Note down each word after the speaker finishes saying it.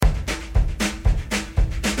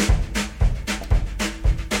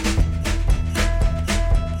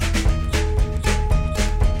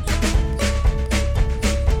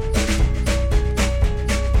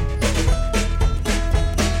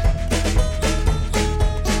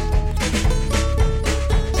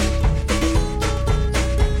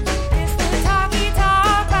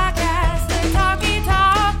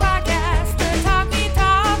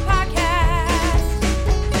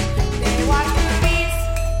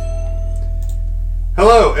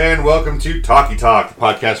Hello, and welcome to Talkie, the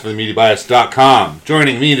podcast for themediabias.com.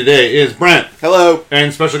 Joining me today is Brent. Hello.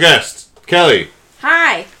 And special guest, Kelly.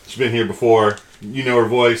 Hi. She's been here before. You know her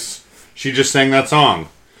voice. She just sang that song.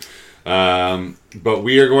 But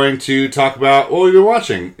we are going to talk about what we've been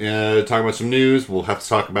watching. Talk about some news. We'll have to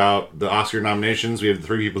talk about the Oscar nominations. We have the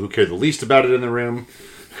three people who care the least about it in the room.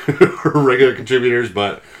 Regular contributors,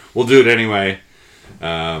 but we'll do it anyway.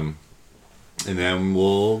 And then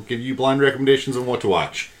we'll give you blind recommendations on what to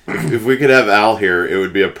watch. If we could have Al here, it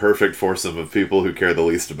would be a perfect foursome of people who care the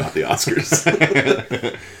least about the Oscars.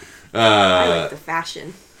 I like the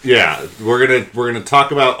fashion. Yeah, we're gonna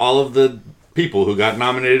talk about all of the people who got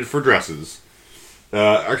nominated for dresses.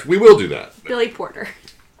 Actually, we will do that. Billy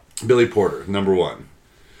Porter, number one.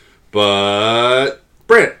 But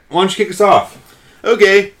Brent, why don't you kick us off?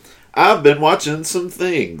 Okay, I've been watching some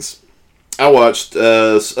things. I watched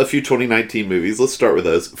a few 2019 movies. Let's start with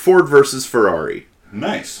those. Ford versus Ferrari.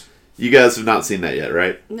 Nice. You guys have not seen that yet,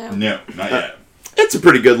 right? No, not yet. It's a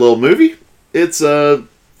pretty good little movie. It's if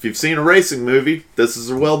you've seen a racing movie, this is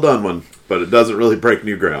a well done one, but it doesn't really break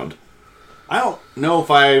new ground. I don't know if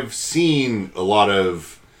I've seen a lot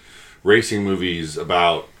of racing movies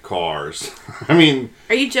about cars. I mean,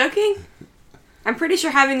 are you joking? I'm pretty sure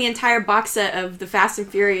having the entire box set of the Fast and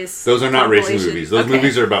Furious. Those are not racing movies. Those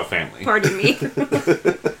movies are about family. Pardon me.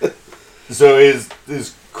 So is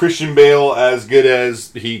Christian Bale as good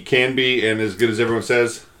as he can be and as good as everyone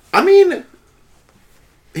says? I mean,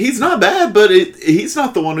 he's not bad, but he's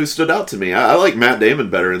not the one who stood out to me. I like Matt Damon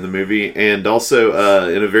better in the movie, and also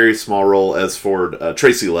in a very small role as Ford,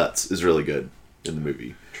 Tracy Letts is really good in the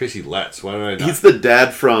movie. Tracy Letts? Why did I not? He's the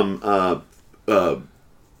dad from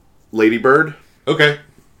Lady Bird. Okay.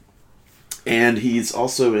 And he's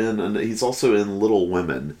also in Little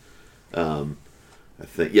Women. I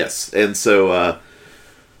think yes. And so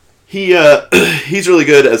he's really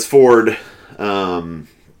good as Ford,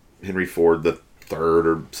 Henry Ford the Third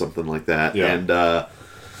or something like that. Yeah. And I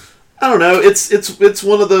don't know. It's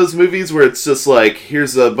one of those movies where it's just like,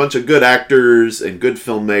 here's a bunch of good actors and good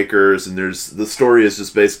filmmakers, and the story is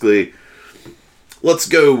just basically, let's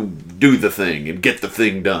go do the thing and get the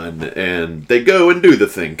thing done. And they go and do the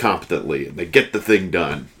thing competently, and they get the thing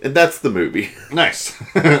done. And that's the movie. Nice.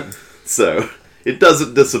 So, it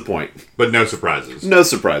doesn't disappoint. But no surprises. No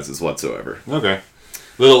surprises whatsoever. Okay.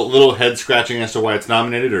 Little head scratching as to why it's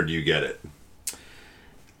nominated, or do you get it?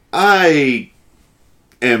 I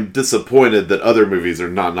am disappointed that other movies are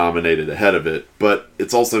not nominated ahead of it, but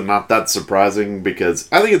it's also not that surprising because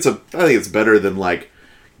I think it's better than like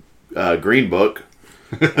Green Book.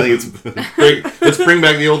 I think let's bring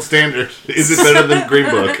back the old standard. Is it better than Green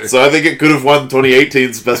Book? So I think it could have won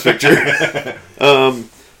 2018's Best Picture.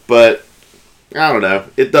 But I don't know.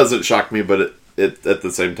 It doesn't shock me, but it at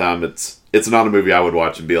the same time, it's not a movie I would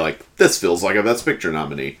watch and be like, this feels like a Best Picture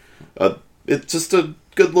nominee. It's just a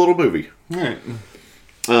good little movie. All right.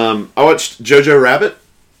 I watched Jojo Rabbit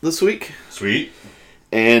this week. Sweet.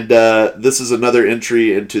 And this is another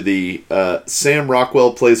entry into the Sam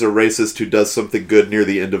Rockwell plays a racist who does something good near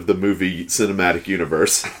the end of the movie cinematic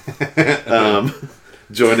universe.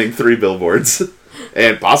 Joining 3 Billboards.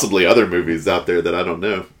 And possibly other movies out there that I don't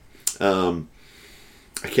know.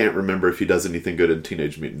 I can't remember if he does anything good in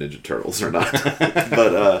Teenage Mutant Ninja Turtles or not.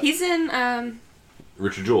 But he's in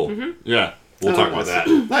Richard Jewell. Mm-hmm. Yeah. We'll talk about that.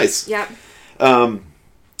 Nice. Yep.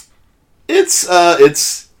 It's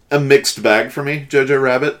a mixed bag for me, Jojo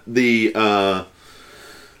Rabbit. The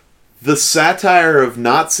satire of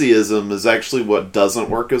Nazism is actually what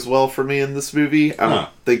doesn't work as well for me in this movie. I don't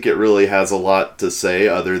think it really has a lot to say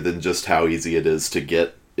other than just how easy it is to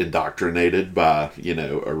get indoctrinated by,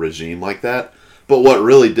 a regime like that. But what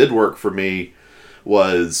really did work for me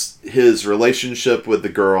was his relationship with the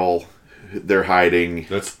girl they're hiding.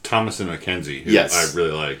 That's Thomasin McKenzie, who yes. I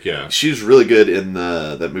really like, yeah. She's really good in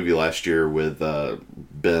that movie last year with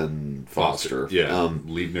Ben Foster. Yeah,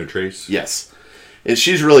 Leave No Trace. Yes. And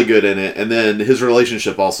she's really good in it. And then his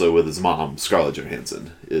relationship also with his mom, Scarlett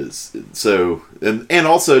Johansson, is so... And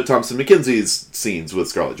also Thomasin McKenzie's scenes with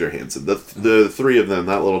Scarlett Johansson. The 3 of them,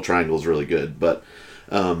 that little triangle is really good. But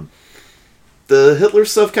the Hitler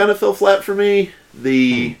stuff kind of fell flat for me.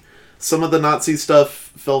 Some of the Nazi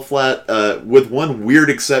stuff fell flat, with one weird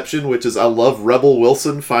exception, which is I love Rebel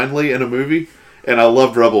Wilson finally in a movie, and I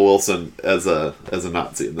loved Rebel Wilson as a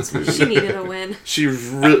Nazi in this movie. She needed a win. She's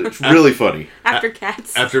really funny. After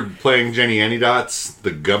Cats. After playing Jenny Anydots, the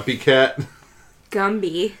Gumpy cat.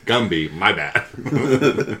 Gumby, my bad.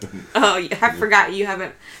 Oh, I forgot you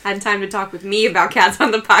haven't had time to talk with me about cats on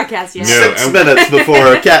the podcast yet. No, 6 minutes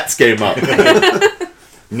before Cats came up.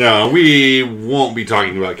 No, we won't be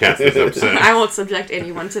talking about cats this episode. I won't subject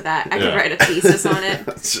anyone to that. I could write a thesis on it.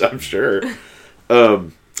 I'm sure.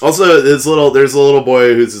 Also, there's a little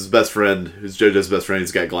boy who's his best friend, who's JoJo's best friend.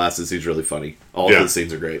 He's got glasses. He's really funny. All of his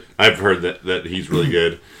scenes are great. I've heard that he's really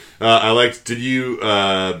good. I liked. Did you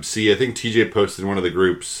see? I think TJ posted in one of the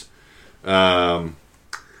groups. The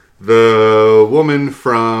woman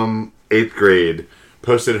from 8th grade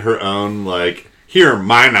posted her own here are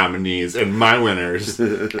my nominees and my winners.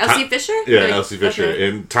 Elsie Fisher? Yeah, Elsie Fisher. Okay.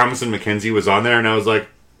 And Thomas and Mackenzie was on there, and I was like,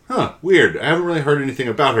 huh, weird. I haven't really heard anything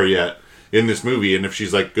about her yet in this movie, and if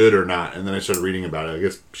she's good or not. And then I started reading about it. I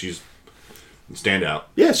guess she's a standout.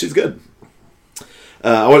 Yeah, she's good.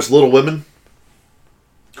 I watched Little Women.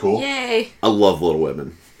 Cool. Yay. I love Little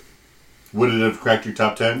Women. Would it have cracked your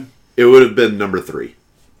top 10? It would have been number 3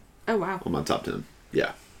 Oh, wow. on my top 10.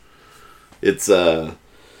 Yeah. It's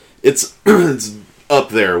it's up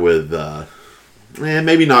there with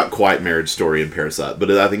maybe not quite Marriage Story and Parasite, but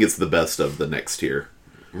I think it's the best of the next tier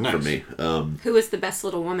for me. Who is the best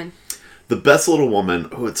little woman? The best little woman.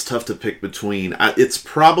 Oh, it's tough to pick between. It's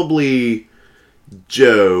probably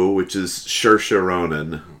Joe, which is Saoirse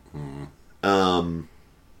Ronan.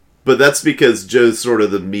 But that's because Joe's sort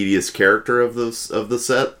of the meatiest character of the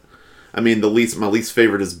set. I mean, my least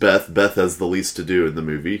favorite is Beth. Beth has the least to do in the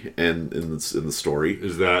movie and in the story.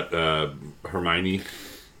 Is that Hermione?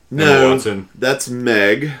 No, Watson? That's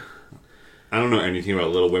Meg. I don't know anything about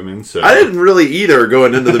Little Women, so I didn't really either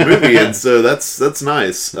going into the movie, and so that's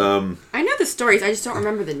nice. I know the stories, I just don't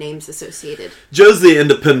remember the names associated. Joe's the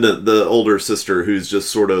independent, the older sister who's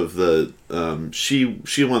just sort of the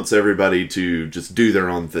she wants everybody to just do their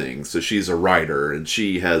own thing. So she's a writer, and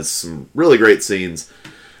she has some really great scenes.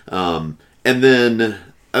 And then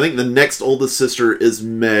I think the next oldest sister is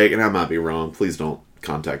Meg, and I might be wrong. Please don't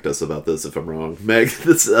contact us about this if I'm wrong. Meg,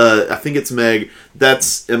 I think it's Meg.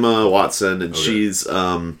 That's Emma Watson, and she's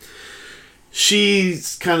kind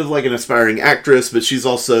of like an aspiring actress, but she's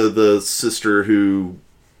also the sister who,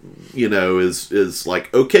 is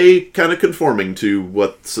okay, kind of conforming to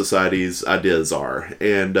what society's ideas are,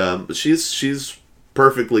 and she's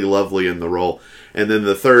perfectly lovely in the role. And then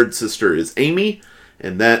the third sister is Amy.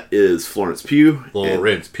 And that is Florence Pugh.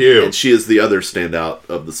 Florence Pugh. And she is the other standout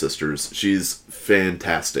of the sisters. She's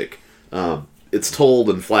fantastic. It's told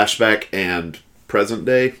in flashback and present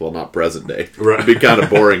day. Well, not present day. Right. It'd be kind of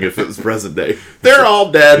boring if it was present day. They're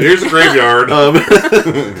all dead. Here's a graveyard.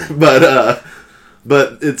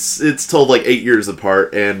 But it's told 8 years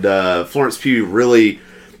apart. And Florence Pugh really,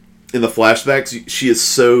 in the flashbacks, she is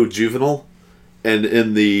so juvenile. And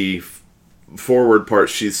in the forward part,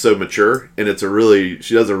 she's so mature, and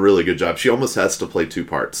she does a really good job. She almost has to play 2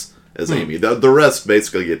 parts as Amy. The rest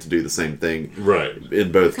basically get to do the same thing, right?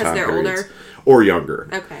 In both because time they're periods, older or younger.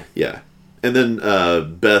 Okay, yeah. And then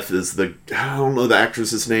Beth is I don't know the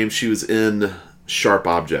actress's name. She was in Sharp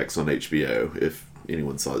Objects on HBO. If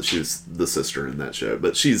anyone saw it, she was the sister in that show,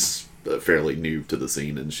 but she's fairly new to the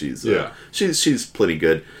scene, and she's pretty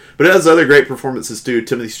good. But it has other great performances too.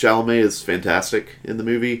 Timothée Chalamet is fantastic in the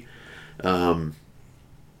movie. Laura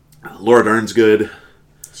Dern's good.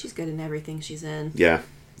 She's good in everything she's in. Yeah.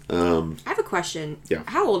 I have a question. Yeah.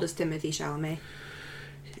 How old is Timothée Chalamet?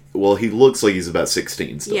 Well, he looks like he's about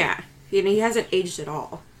 16 still. Yeah. He hasn't aged at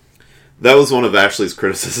all. That was one of Ashley's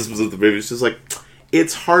criticisms of the movie. She's like,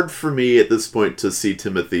 it's hard for me at this point to see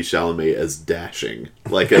Timothée Chalamet as dashing,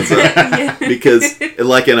 because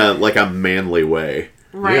in a manly way.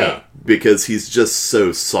 Right. Yeah. Because he's just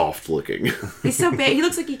so soft looking. He's so big. He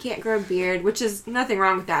looks like he can't grow a beard, which is nothing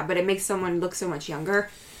wrong with that, but it makes someone look so much younger.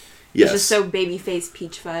 Yes. He's just so baby face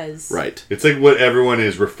peach fuzz. Right. It's like what everyone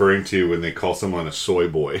is referring to when they call someone a soy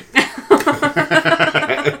boy.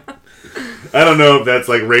 I don't know if that's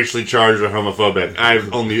racially charged or homophobic.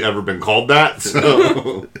 I've only ever been called that,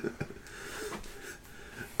 so...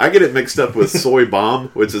 I get it mixed up with Soy Bomb,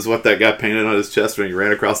 which is what that guy painted on his chest when he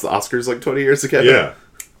ran across the Oscars 20 years ago. Yeah.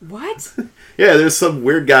 What? Yeah, there's some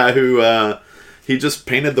weird guy who he just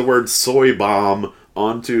painted the word Soy Bomb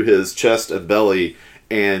onto his chest and belly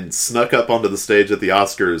and snuck up onto the stage at the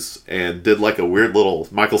Oscars and did a weird little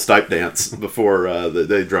Michael Stipe dance before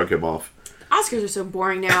they drug him off. Oscars are so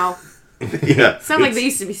boring now. Yeah. Sound like they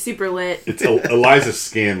used to be super lit. It's Eliza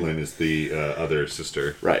Scanlon is the other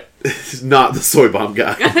sister. Right. Not the Soy Bomb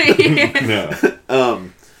guy. No.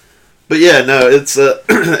 But yeah, no, it's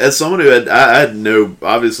as someone who I had no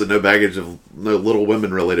baggage of no Little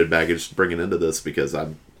Women related baggage bringing into this because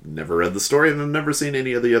I've never read the story and I've never seen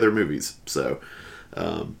any of the other movies, so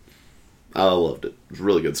I loved it. It was a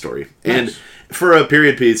really good story, Nice. and for a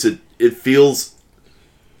period piece, it feels.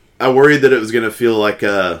 I worried that it was going to feel like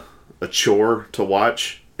a chore to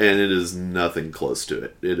watch, and it is nothing close to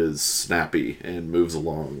it. It is snappy and moves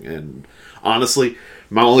along. And honestly,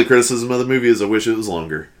 my only criticism of the movie is I wish it was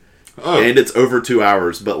longer. Oh. And it's over 2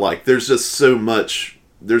 hours, but like there's just so much.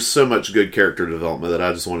 There's so much good character development that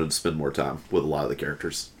I just wanted to spend more time with a lot of the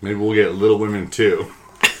characters. Maybe we'll get Little Women too.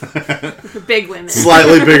 Big women.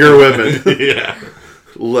 Slightly bigger women. Yeah.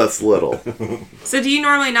 Less little. So do you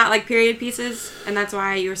normally not like period pieces? And that's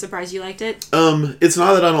why you were surprised you liked it? It's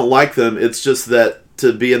not that I don't like them. It's just that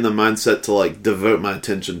to be in the mindset to like devote my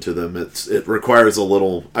attention to them, it requires a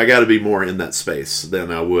little. I got to be more in that space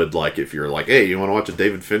than I would like if you're like, hey, you want to watch a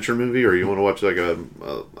David Fincher movie, or you want to watch like I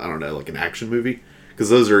don't know, like an action movie, because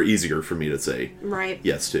those are easier for me to say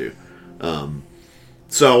yes to.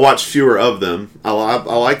 So I watched fewer of them. I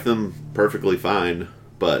like them perfectly fine,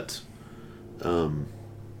 but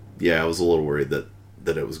yeah, I was a little worried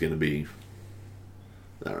that it was going to be,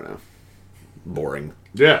 I don't know, boring.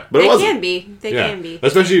 Yeah, but it wasn't. They can be,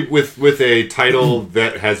 especially with a title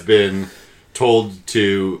that has been told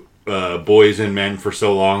to boys and men for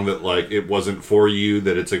so long that like it wasn't for you,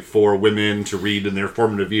 that it's like for women to read in their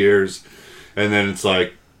formative years, and then it's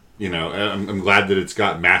like, you know, I'm glad that it's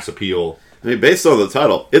got mass appeal. I mean, based on the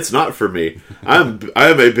title, it's not for me. I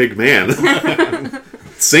am a big man.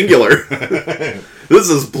 Singular. This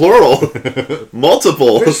is plural.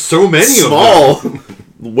 Multiple. There's so many small of them.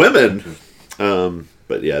 Women.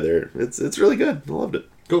 But yeah, it's really good. I loved it.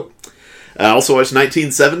 Cool. I also watched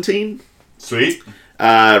 1917. Sweet.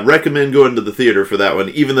 Recommend going to the theater for that one,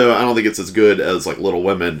 even though I don't think it's as good as like Little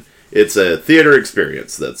Women. It's a theater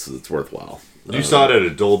experience that's worthwhile. You saw it at a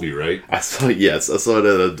Dolby, right? I saw it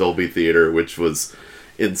at a Dolby theater, which was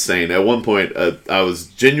insane. At one point, I was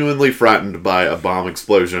genuinely frightened by a bomb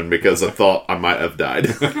explosion because I thought I might have died.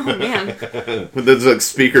 Oh man! When there's like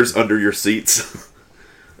speakers under your seats. Is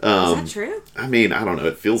that true? I mean, I don't know.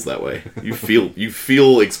 It feels that way. You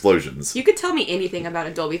feel explosions. You could tell me anything about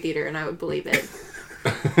a Dolby theater, and I would believe it.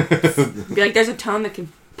 Be like, there's a tone that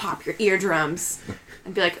can pop your eardrums.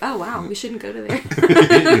 I'd be like, oh wow, we shouldn't go to there.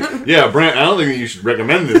 Yeah, Brent, I don't think you should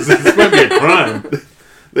recommend this. This might be a crime.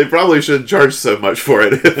 They probably shouldn't charge so much for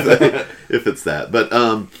it if it's that. But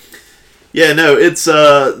yeah, no, it's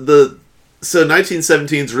so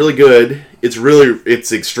 1917 is really good.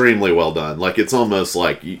 It's extremely well done. Like it's almost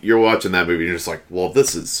like you're watching that movie and you're just like, well,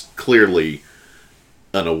 this is clearly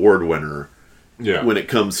an award winner. Yeah. When it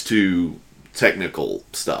comes to technical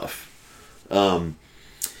stuff.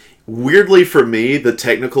 Weirdly for me, the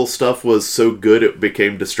technical stuff was so good it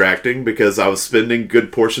became distracting because I was spending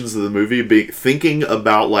good portions of the movie thinking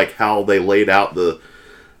about like how they laid out the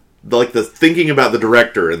thinking about the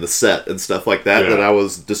director and the set and stuff like that, that I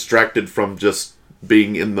was distracted from just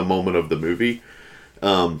being in the moment of the movie,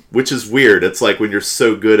 which is weird. It's like when you're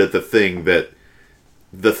so good at the thing that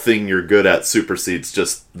the thing you're good at supersedes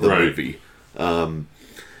just the movie.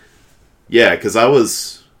 Yeah, because I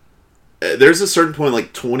was... There's a certain point,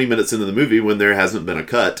 like 20 minutes into the movie, when there hasn't been a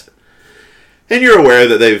cut. And you're aware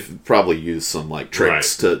that they've probably used some like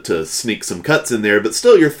tricks to sneak some cuts in there, but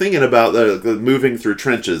still you're thinking about the moving through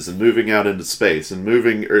trenches and moving out into space and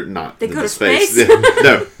moving, or not they into go to space. Whoa!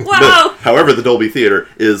 No. But, however, the Dolby Theater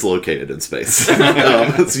is located in space. So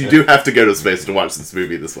you do have to go to space to watch this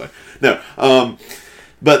movie this way. No.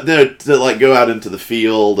 But then to like go out into the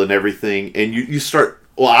field and everything, and you start...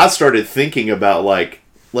 Well, I started thinking about like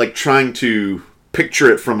trying to picture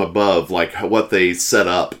it from above, like what they set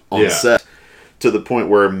up on set, to the point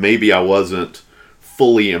where maybe I wasn't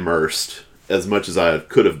fully immersed as much as I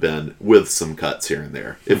could have been with some cuts here and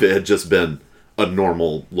there if it had just been a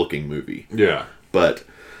normal looking movie. Yeah. But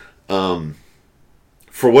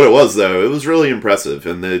for what it was, though, it was really impressive,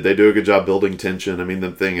 and they do a good job building tension. I mean,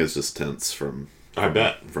 the thing is just tense from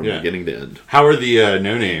beginning to end. How are the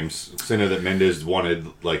no-names? I know that Mendes wanted,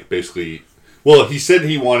 like, basically... Well, he said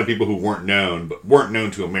he wanted people who weren't known, but weren't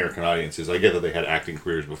known to American audiences. I get that they had acting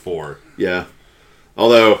careers before. Yeah.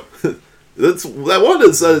 Although, it's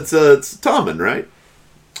Tommen, right?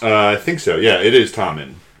 I think so. Yeah, it is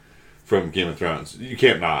Tommen from Game of Thrones. You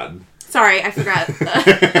can't nod. Sorry, I forgot.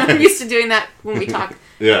 I'm used to doing that when we talk.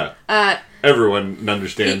 Yeah. Everyone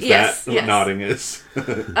understands what nodding is.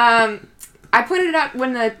 I pointed it out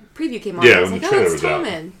when the preview came on. Yeah, I was like, oh, it's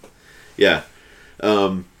Tommen. Yeah.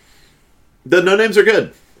 The no names are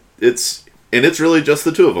good. It's really just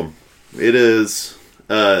the two of them. It is.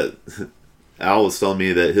 Al was telling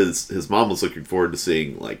me that his mom was looking forward to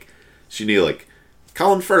seeing she knew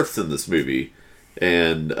Colin Firth's in this movie,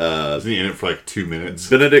 and isn't he in it for 2 minutes?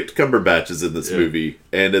 Benedict Cumberbatch is in this movie,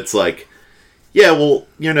 and it's like Yeah, well,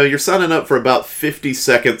 you're signing up for about 50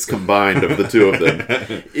 seconds combined of the two of them.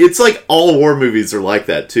 It's like all war movies are like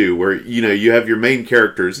that, too, where, you have your main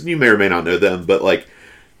characters, and you may or may not know them, but, like,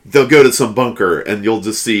 they'll go to some bunker, and you'll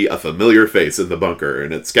just see a familiar face in the bunker,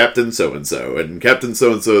 and it's Captain So-and-so, and Captain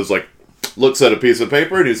So-and-so is like, looks at a piece of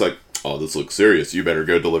paper, and he's like, oh, this looks serious, you better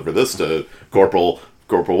go deliver this to Corporal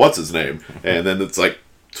what's-his-name, and then it's like,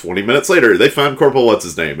 20 minutes later, they find Corporal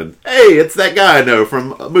What's-His-Name, and hey, it's that guy I know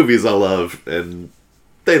from movies I love, and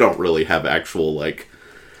they don't really have actual, like,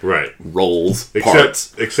 roles,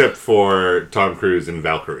 parts. Except for Tom Cruise in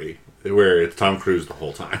Valkyrie, where it's Tom Cruise the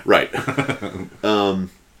whole time. Right. But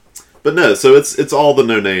no, so it's all the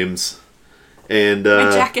no-names, and...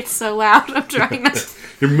 My jacket's so loud, I'm trying not...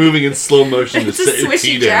 You're moving in slow motion to set your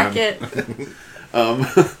tea down. Jacket. I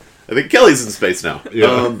think Kelly's in space now.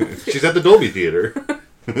 Yeah. She's at the Dolby Theater.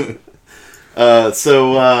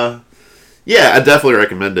 Yeah, I definitely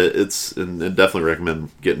recommend it. And definitely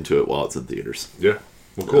recommend getting to it while it's in theaters. Yeah,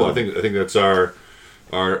 well, cool. I think that's our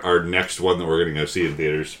next one that we're going to go see in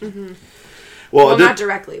theaters. Mm-hmm. Well, not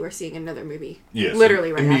directly. We're seeing another movie. Yes,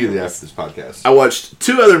 literally right immediately after this podcast. I watched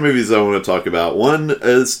two other movies I want to talk about. One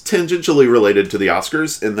is tangentially related to the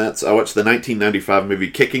Oscars, and that's I watched the 1995 movie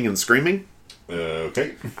Kicking and Screaming.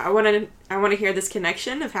 Okay. I want to hear this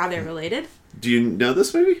connection of how they're related. Do you know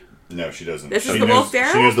this movie? No, she doesn't. This is the Will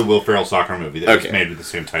Ferrell? She knows the Will Ferrell soccer movie that was made with the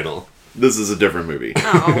same title. This is a different movie.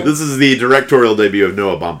 Oh. This is the directorial debut of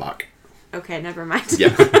Noah Baumbach. Okay, never mind.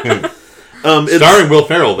 Yeah. Starring Will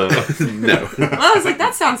Ferrell, though. No. Well, I was like,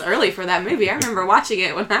 that sounds early for that movie. I remember watching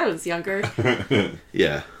it when I was younger.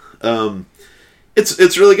 Yeah.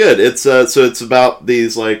 It's really good. It's so it's about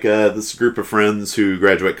these this group of friends who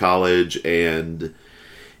graduate college, and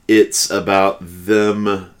it's about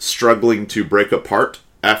them struggling to break apart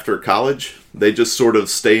after college. They just sort of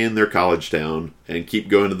stay in their college town and keep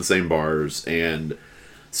going to the same bars, and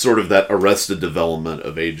sort of that arrested development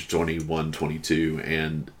of age 21, 22,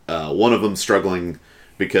 and one of them struggling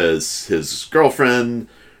because his girlfriend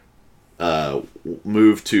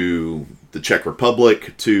moved to the Czech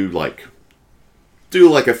Republic to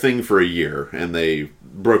do a thing for a year, and they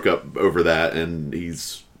broke up over that, and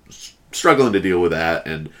he's struggling to deal with that,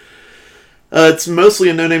 and it's mostly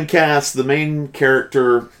a no-name cast. The main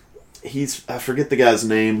character, I forget the guy's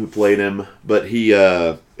name who played him, but he...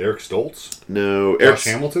 Eric Stoltz? No. Josh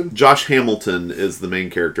Hamilton? Josh Hamilton is the main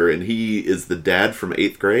character, and he is the dad from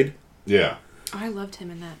 8th grade. Yeah. Oh, I loved him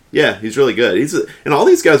in that. Yeah, he's really good. And all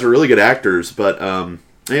these guys are really good actors, but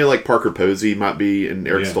Parker Posey might be, and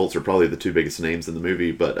Eric Stoltz are probably the two biggest names in the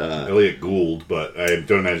movie, but... Elliot Gould, but I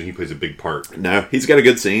don't imagine he plays a big part. No, he's got a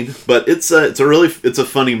good scene, but it's a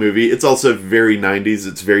funny movie. It's also very 90s.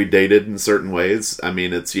 It's very dated in certain ways. I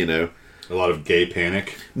mean, it's, a lot of gay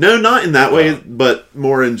panic? No, not in that way, but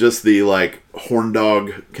more in just the, horn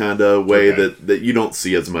dog kind of way that you don't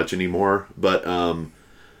see as much anymore. But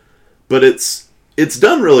it's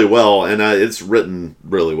done really well, and it's written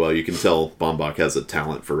really well. You can tell Baumbach has a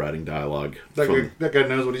talent for writing dialogue. That guy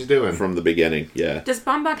knows what he's doing. From the beginning, yeah. Does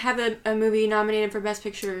Baumbach have a movie nominated for Best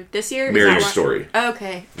Picture this year? Marriage Story.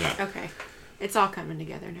 Okay. Yeah. Okay. It's all coming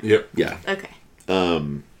together now. Yep. Yeah. Okay.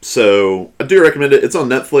 So I do recommend it. It's on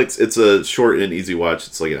Netflix. It's a short and easy watch.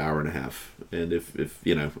 It's like an hour and a half. And if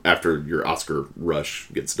after your Oscar rush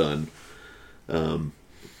gets done,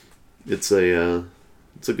 it's a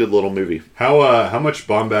good little movie. How much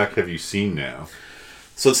Baumbach have you seen now?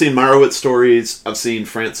 So I've seen Meyerowitz Stories. I've seen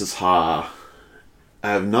Frances Ha.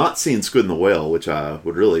 I have not seen Squid and the Whale, which I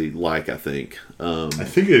would really like, I think. I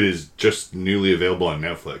think it is just newly available on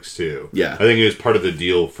Netflix, too. Yeah. I think it was part of the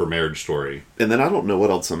deal for Marriage Story. And then I don't know what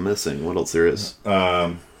else I'm missing. What else there is?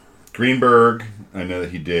 Greenberg, I know that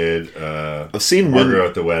he did. I've seen Margot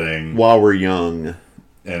at the Wedding. While We're Young.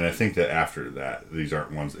 And I think that after that, these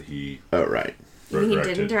aren't ones that he... Oh, right. You mean he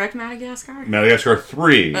didn't direct Madagascar? Madagascar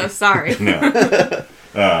 3. Oh, sorry. No.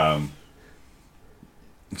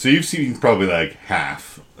 So you've seen probably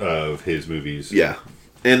half of his movies. Yeah.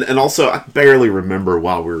 And also, I barely remember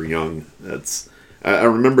While We Were Young. I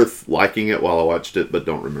remember liking it while I watched it, but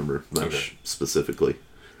don't remember much specifically.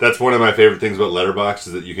 That's one of my favorite things about Letterboxd,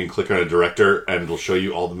 is that you can click on a director and it'll show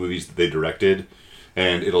you all the movies that they directed,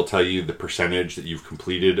 and it'll tell you the percentage that you've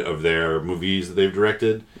completed of their movies that they've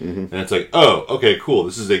directed. Mm-hmm. And it's like, oh, okay, cool.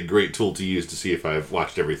 This is a great tool to use to see if I've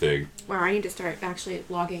watched everything. Wow, I need to start actually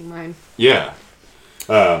logging mine. Yeah.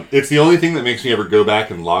 It's the only thing that makes me ever go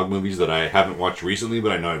back and log movies that I haven't watched recently,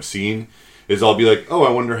 but I know I've seen, is I'll be like, oh, I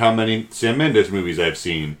wonder how many Sam Mendes movies I've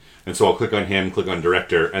seen. And so I'll click on him, click on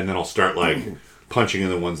director, and then I'll start punching in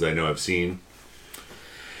the ones that I know I've seen.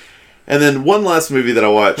 And then one last movie that I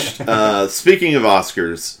watched, speaking of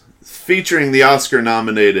Oscars, featuring the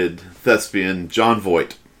Oscar-nominated thespian Jon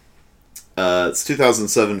Voight. It's a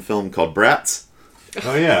 2007 film called Bratz.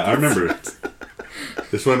 Oh yeah, I remember.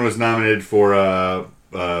 This one was nominated for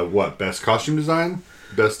what? Best costume design?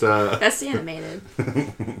 Best animated.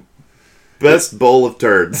 Best bowl of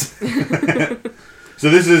turds. So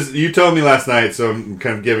this is, you told me last night, so I'm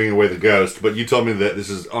kind of giving away the ghost, but you told me that this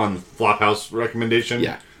is on Flophouse recommendation?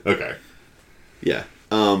 Yeah. Okay. Yeah.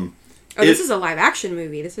 This is a live action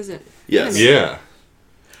movie. This isn't. Yes. Yeah.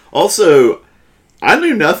 Also, I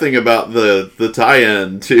knew nothing about the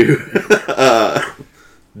tie-in to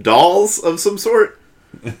dolls of some sort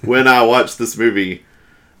when I watched this movie.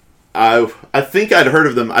 I think I'd heard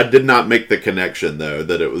of them. I did not make the connection, though,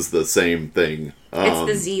 that it was the same thing. It's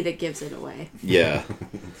the Z that gives it away. Yeah.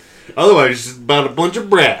 Otherwise, it's just about a bunch of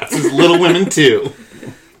brats. It's Little Women, too.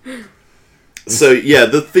 So, yeah,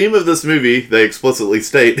 the theme of this movie, they explicitly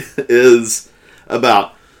state, is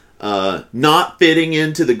about not fitting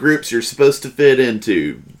into the groups you're supposed to fit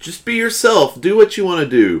into. Just be yourself. Do what you want to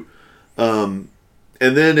do. And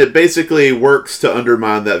then it basically works to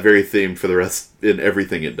undermine that very theme for the rest in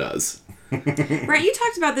everything it does. Right, you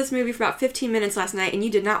talked about this movie for about 15 minutes last night, and you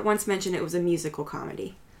did not once mention it was a musical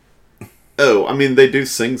comedy. Oh, I mean, they do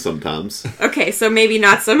sing sometimes. Okay, so maybe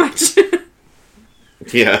not so much.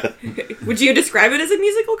 Yeah. Would you describe it as a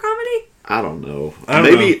musical comedy? I don't know. I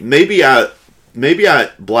don't know. Maybe I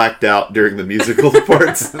blacked out during the musical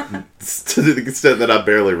parts to the extent that I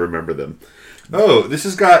barely remember them. Oh, this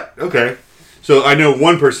has got... Okay. So I know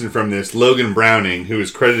one person from this, Logan Browning, who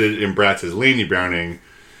is credited in Bratz as Lainey Browning.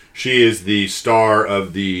 She is the star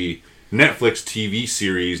of the Netflix TV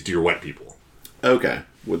series Dear White People. Okay.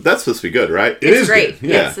 Well, that's supposed to be good, right? It's great. Good.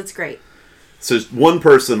 Yes, it's great. So one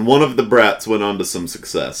person, one of the brats, went on to some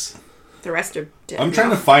success. The rest are dead. I'm trying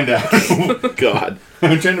to find out. God.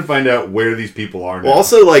 I'm trying to find out where these people are now. Well,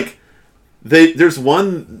 also, like, there's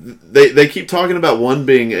one... They keep talking about one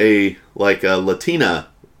being a Latina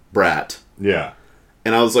brat. Yeah.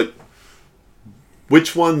 And I was like,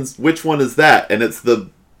 which one is that? And it's the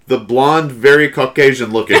blonde, very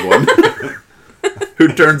Caucasian-looking one. Who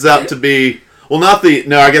turns out to be... Well, not the...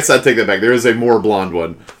 No, I guess I'd take that back. There is a more blonde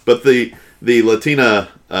one. But the Latina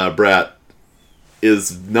brat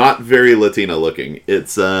is not very Latina-looking.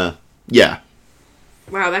 It's, yeah.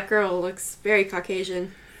 Wow, that girl looks very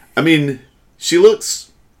Caucasian. I mean, she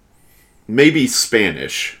looks maybe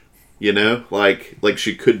Spanish, you know? Like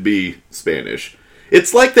she could be Spanish.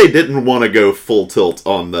 It's like they didn't want to go full tilt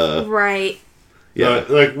on the... Right. Yeah.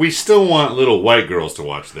 Like, we still want little white girls to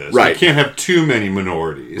watch this. Right. We can't have too many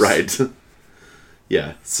minorities. Right.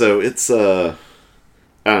 Yeah. So it's, I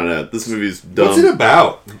don't know. This movie's dumb. What's it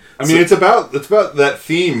about? I mean, it's about that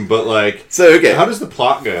theme, but, like... So, okay. How does the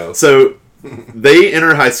plot go? So, they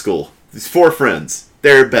enter high school. These four friends.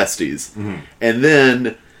 They're besties. Mm-hmm. And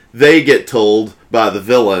then they get told by the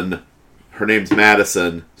villain, her name's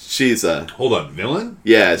Madison, she's a... Hold on, villain?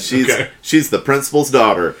 Yeah, she's the principal's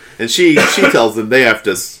daughter. And she tells them they have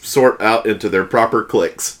to sort out into their proper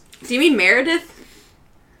cliques. Do you mean Meredith?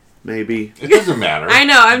 Maybe. It doesn't matter. I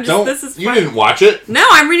know, I'm just... This is You fun. didn't watch it? No,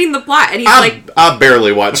 I'm reading the plot, and he's I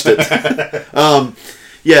barely watched it.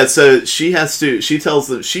 Yeah, so she tells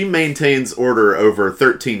them, she maintains order over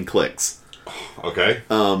 13 cliques. Okay.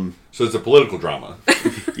 So it's a political drama.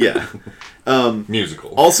 Yeah.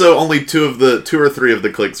 Musical. Also, only two or three of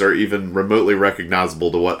the cliques are even remotely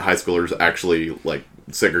recognizable to what high schoolers actually, like,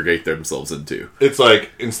 segregate themselves into. It's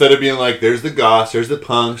like, instead of being like, there's the goths, there's the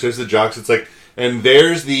punks, there's the jocks, it's like, and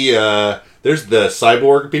there's the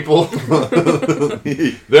cyborg people.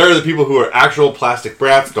 There are the people who are actual plastic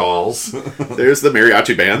Bratz dolls. There's the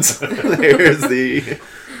mariachi bands. There's the...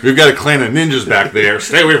 We've got a clan of ninjas back there.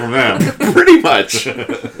 Stay away from them. Pretty much.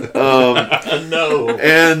 No.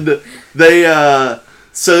 And they,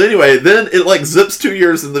 so anyway, then it, like, zips 2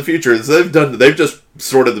 years in the future. So they've just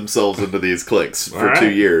sorted themselves into these cliques for All right. 2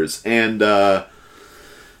 years. And,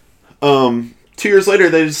 2 years later,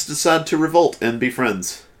 they just decide to revolt and be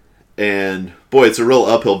friends. And, boy, it's a real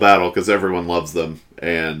uphill battle because everyone loves them.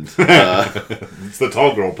 And, It's the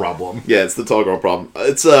tall girl problem. yeah, it's the tall girl problem.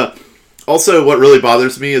 It's, also, what really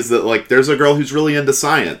bothers me is that, like, there's a girl who's really into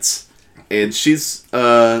science. And she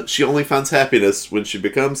only finds happiness when she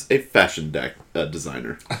becomes a fashion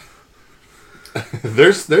designer.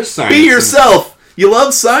 There's science. Be yourself! You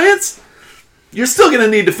love science? You're still going to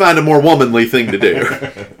need to find a more womanly thing to do.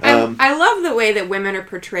 I love the way that women are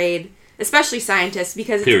portrayed, especially scientists,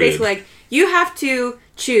 because it's Period. basically like, you have to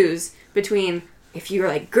choose between if you're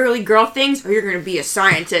like girly girl things, or you're going to be a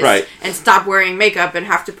scientist Right. and stop wearing makeup and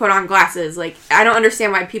have to put on glasses. Like, I don't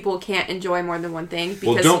understand why people can't enjoy more than one thing,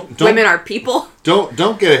 because don't- women are people.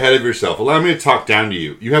 Don't get ahead of yourself. Allow me to talk down to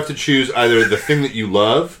you. You have to choose either the thing that you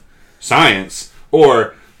love, science,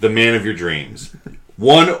 or the man of your dreams.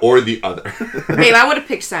 One or the other. Babe, I would have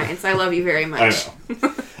picked science. I love you very much. I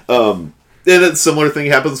know. And a similar thing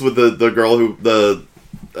happens with the girl who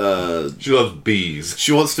She loves bees.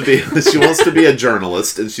 she wants to be a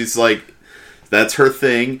journalist, and she's like, that's her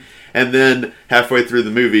thing. And then halfway through the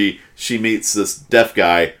movie, she meets this deaf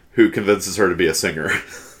guy who convinces her to be a singer.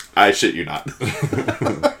 I shit you not.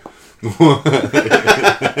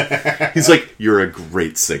 He's like, you're a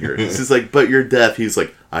great singer. She's like, but you're deaf. He's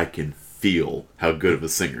like, I can feel how good of a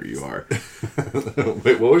singer you are.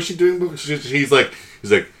 Wait, what was she doing? He's like,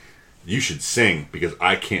 you should sing because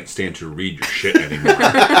I can't stand to read your shit anymore.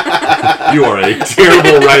 You are a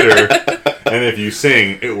terrible writer, and if you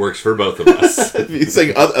sing, it works for both of us. If you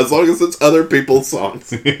sing, as long as it's other people's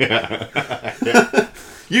songs. Yeah.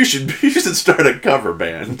 You should start a cover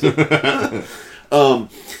band.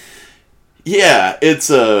 Yeah, it's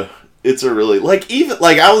a really, like, even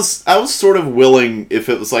like I was sort of willing, if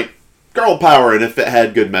it was like girl power and if it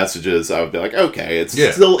had good messages, I would be like, okay, it's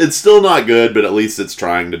still not good, but at least it's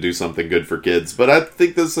trying to do something good for kids. But I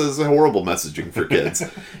think this is a horrible messaging for kids.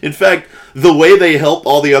 In fact, the way they help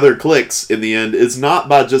all the other cliques in the end is not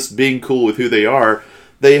by just being cool with who they are.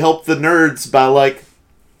 They help the nerds by like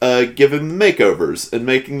giving them makeovers and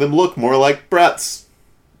making them look more like brats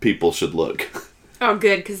people should look. Oh,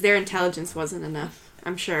 good, because their intelligence wasn't enough,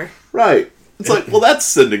 I'm sure. Right. It's like, well, that's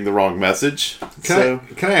sending the wrong message. Can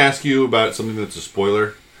I ask you about something that's a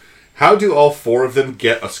spoiler? How do all four of them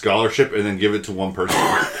get a scholarship and then give it to one person?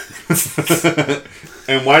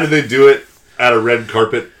 And why do they do it at a red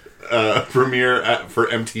carpet premiere for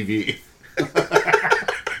MTV?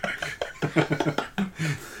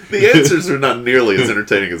 The answers are not nearly as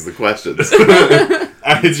entertaining as the questions.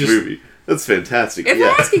 Movie. That's fantastic. If we're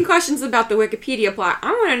asking questions about the Wikipedia plot,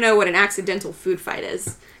 I want to know what an accidental food fight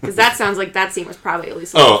is. Because that sounds like that scene was probably at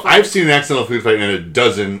least fun. I've seen an accidental food fight in a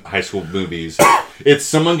dozen high school movies. It's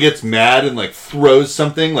someone gets mad and like throws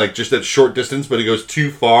something like just at short distance, but it goes too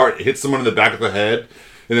far. It hits someone in the back of the head,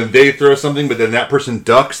 and then they throw something, but then that person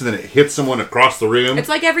ducks, and then it hits someone across the room. It's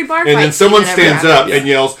like every bar fight. And then someone stands up and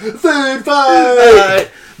yells, "Food fight!"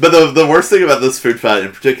 But the worst thing about this food fight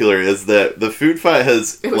in particular is that the food fight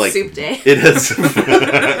has It was soup day. It has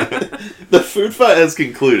the food fight has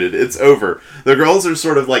concluded. It's over. The girls are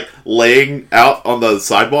sort of like laying out on the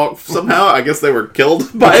sidewalk somehow. I guess they were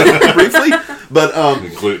killed by it briefly. But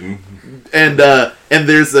gluten. And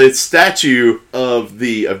there's a statue of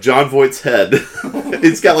John Voight's head.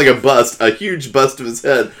 He's got like a huge bust of his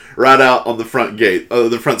head right out on the front gate,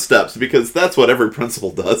 the front steps, because that's what every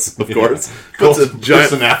principal does, of course. Puts a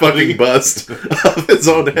giant fucking bust of his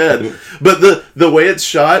own head. But the way it's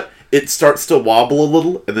shot, it starts to wobble a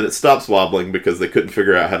little, and then it stops wobbling because they couldn't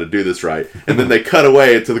figure out how to do this right. And then they cut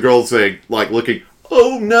away to the girls saying, like, looking,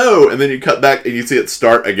 oh no, and then you cut back and you see it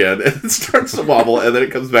start again, and it starts to wobble, and then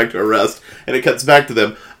it comes back to a rest, and it cuts back to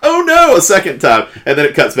them, oh no, a second time, and then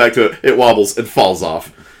it cuts back to it wobbles and falls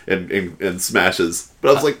off and smashes.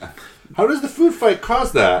 But I was like, how does the food fight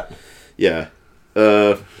cause that? Yeah.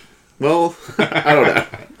 Well, I don't know.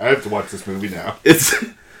 I have to watch this movie now.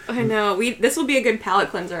 I know. This will be a good palate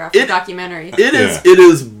cleanser after the documentary. It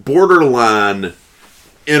is borderline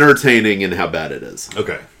entertaining in how bad it is.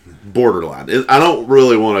 Okay. Borderline. I don't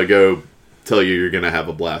really want to go tell you you're going to have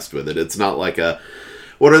a blast with it. It's not like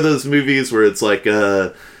what are those movies where it's like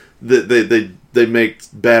they make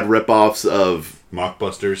bad ripoffs of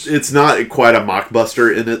mockbusters? It's not quite a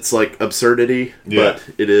mockbuster in its like absurdity, but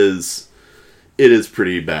it is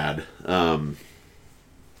pretty bad.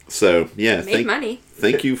 So yeah, made money.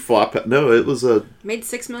 Thank you, Flop. No, it was made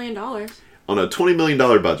 $6 million on a $20 million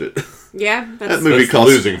budget. Yeah, that movie cost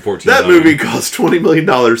losing $14. That movie cost $20 million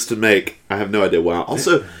to make. I have no idea why.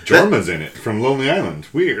 Also, Jorma's in it from Lonely Island.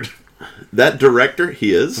 Weird. That director,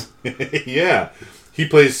 he is. Yeah, he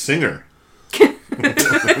plays singer.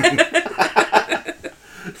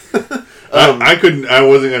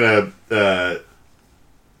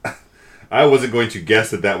 I wasn't going to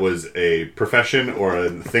guess that was a profession or a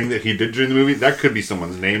thing that he did during the movie. That could be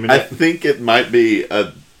someone's name in it. I think it might be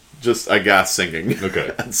just a guy singing.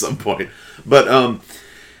 Okay. At some point. But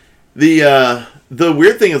the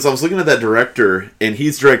weird thing is I was looking at that director, and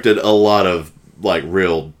he's directed a lot of like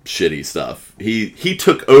real shitty stuff. He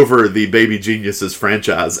took over the Baby Geniuses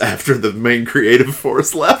franchise after the main creative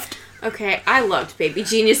force left. Okay, I loved Baby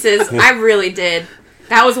Geniuses. I really did.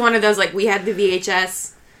 That was one of those, like, we had the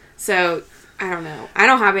VHS, so I don't know. I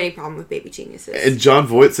don't have any problem with Baby Geniuses. And Jon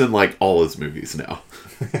Voight's in, like, all his movies now.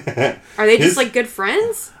 Are they just, like, good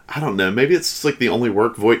friends? I don't know. Maybe it's just, like, the only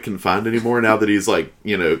work Voight can find anymore now that he's, like,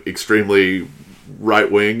 you know, extremely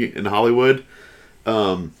right-wing in Hollywood.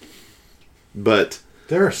 But...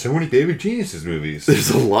 There are so many Baby Geniuses movies. There's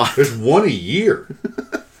a lot. There's one a year.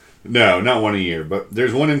 No, not one a year, but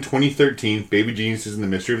there's one in 2013, Baby Geniuses and the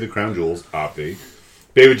Mystery of the Crown Jewels, Opti.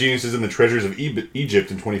 Baby Geniuses and the Treasures of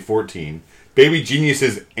Egypt in 2014. Baby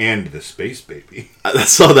Geniuses and the Space Baby. I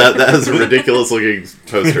saw that. That is a ridiculous looking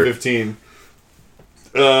poster. 2015.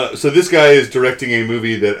 So this guy is directing a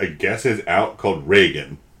movie that I guess is out called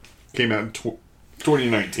Reagan. Came out in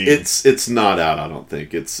 2019. It's not out, I don't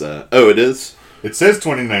think. It's oh, it is? It says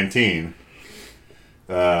 2019.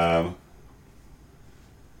 I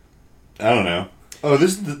don't know. Oh,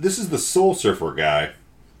 this is the Soul Surfer guy.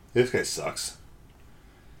 This guy sucks.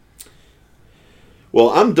 Well,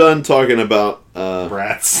 I'm done talking about...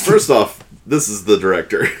 Brats. First off, this is the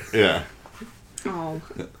director. Yeah. Oh.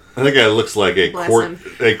 I think it looks like a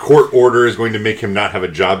court order is going to make him not have a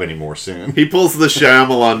job anymore soon. He pulls the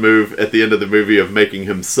Shyamalan move at the end of the movie of making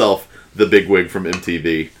himself the bigwig from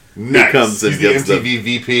MTV. Nice. He comes and He's gives the MTV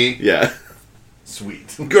VP. Yeah.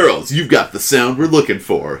 Sweet. Girls, you've got the sound we're looking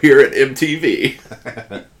for here at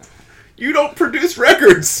MTV. You don't produce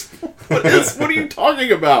records. What are you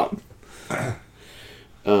talking about?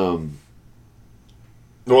 Well,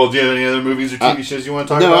 do you have any other movies or TV shows you want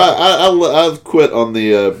to talk no, about? No, I've quit on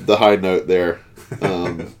the high note there.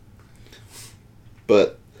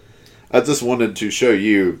 But I just wanted to show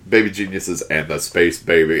you Baby Geniuses and the Space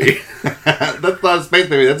Baby. That's not a space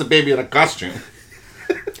baby. That's a baby in a costume.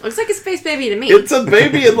 Looks like a Space Baby to me. It's a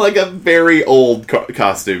baby in like a very old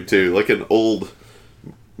costume too, like an old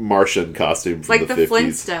Martian costume from like the 50s.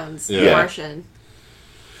 Flintstones, Yeah. the Martian.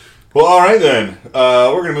 Well, all right then.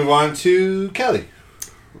 We're going to move on to Kelly.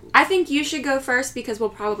 I think you should go first because we'll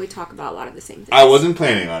probably talk about a lot of the same things. I wasn't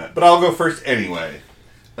planning on it, but I'll go first anyway.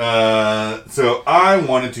 So I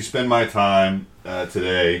wanted to spend my time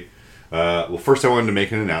today. Well, first I wanted to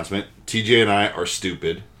make an announcement. TJ and I are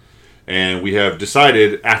stupid. And we have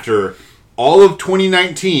decided, after all of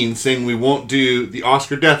 2019 saying we won't do the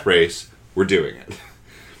Oscar death race, we're doing it.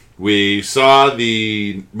 We saw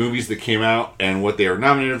the movies that came out and what they were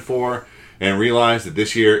nominated for, and realized that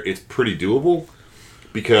this year it's pretty doable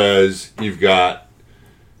because you've got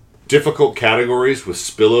difficult categories with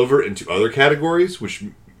spillover into other categories, which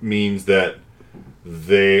means that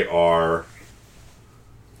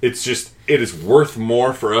it is worth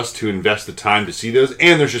more for us to invest the time to see those,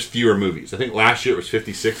 and there's just fewer movies. I think last year it was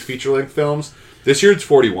 56 feature-length films. This year it's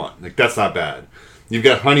 41. Like, that's not bad. You've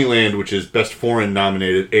got Honeyland, which is Best Foreign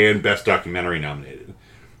nominated and Best Documentary nominated.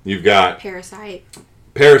 You've got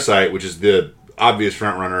Parasite, which is the obvious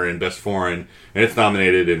frontrunner in Best Foreign, and it's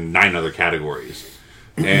nominated in 9 other categories.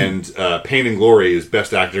 And Pain and Glory is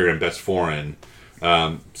Best Actor and Best Foreign.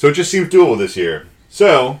 So it just seems doable this year.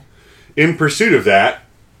 So, in pursuit of that,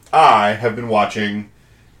 I have been watching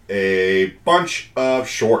a bunch of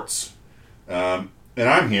shorts. And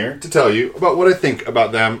I'm here to tell you about what I think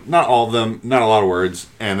about them. Not all of them, not a lot of words.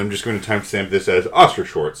 And I'm just going to timestamp this as Oscar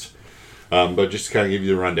shorts. But just to kind of give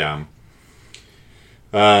you the rundown.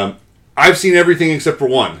 I've seen everything except for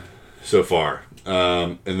one so far.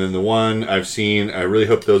 And then the one I've seen, I really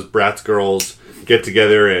hope those Bratz girls get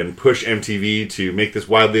together and push MTV to make this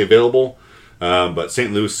widely available. But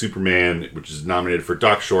St. Louis Superman, which is nominated for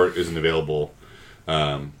Doc Short, isn't available.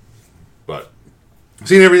 But I've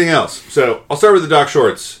seen everything else. So I'll start with the Doc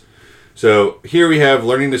Shorts. So here we have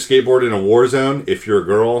Learning to Skateboard in a War Zone, If You're a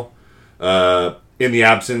Girl. In the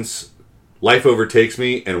Absence, Life Overtakes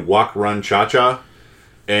Me, and Walk, Run, Cha-Cha.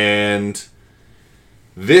 And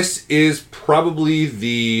this is probably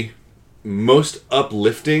the most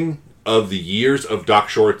uplifting of the years of Doc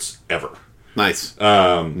Shorts ever. Nice.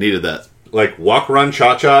 Needed that. Like, Walk, Run,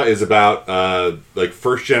 Cha-Cha is about,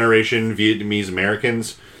 first-generation Vietnamese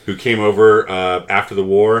Americans who came over after the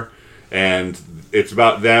war, and it's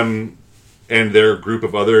about them and their group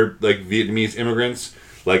of other, Vietnamese immigrants,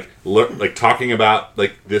 talking about,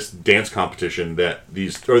 this dance competition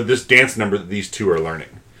this dance number that these two are learning.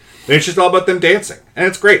 And it's just all about them dancing, and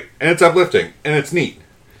it's great, and it's uplifting, and it's neat.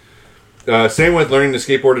 Same with Learning to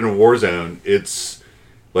Skateboard in a War Zone. It's,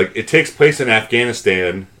 it takes place in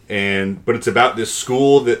Afghanistan, but it's about this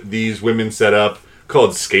school that these women set up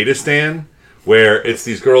called Skatistan, where it's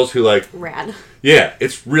these girls who Rad. Yeah,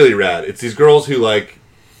 it's really rad. It's these girls who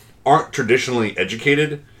aren't traditionally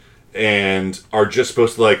educated and are just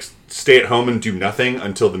supposed to stay at home and do nothing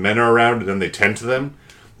until the men are around and then they tend to them.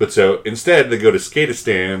 But so instead they go to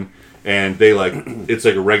Skatistan and they like it's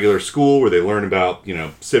like a regular school where they learn about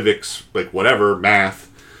civics, like whatever, math,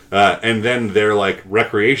 and then their like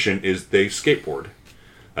recreation is they skateboard.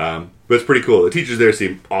 But it's pretty cool. The teachers there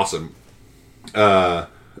seem awesome, and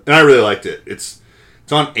I really liked it. It's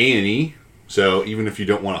on A&E, so even if you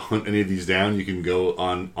don't want to hunt any of these down, you can go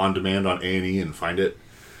on demand on A&E and find it.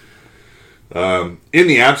 In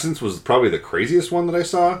the Absence was probably the craziest one that I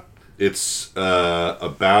saw. It's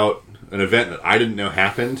about an event that I didn't know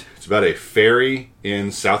happened. It's about a ferry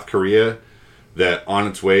in South Korea that, on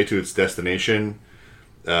its way to its destination,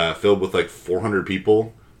 filled with like 400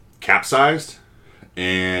 people, capsized,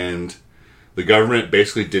 and the government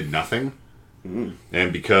basically did nothing.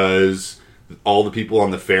 And because all the people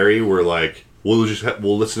on the ferry were like, we'll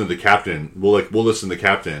listen to the captain. We'll listen to the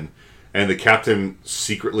captain, and the captain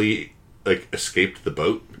secretly like escaped the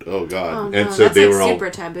boat. Oh God! Oh, no, and so that's they like were all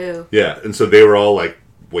super taboo. Yeah, and so they were all like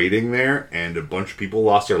waiting there, and a bunch of people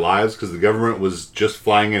lost their lives because the government was just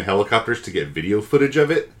flying in helicopters to get video footage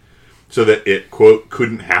of it, so that it quote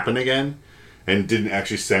couldn't happen again, and didn't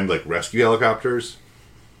actually send like rescue helicopters.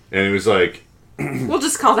 And it was like, we'll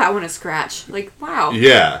just call that one a scratch. Like, wow.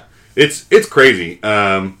 yeah, it's crazy,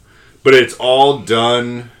 but it's all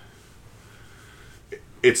done.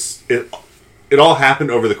 It all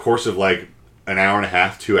happened over the course of like an hour and a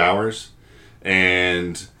half, 2 hours,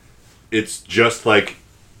 and it's just like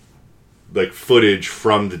footage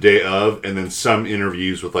from the day of, and then some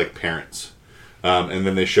interviews with like parents, and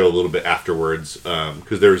then they show a little bit afterwards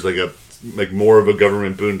because there was like more of a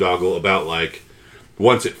government boondoggle about like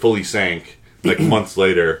once it fully sank, like months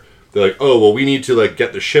later, they're like, oh well, we need to like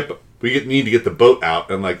get the ship, need to get the boat out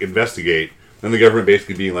and like investigate, and the government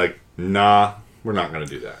basically being like, nah, we're not going to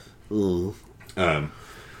do that.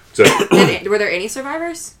 So Were there any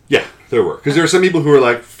survivors? yeah, there were, because there were some people who were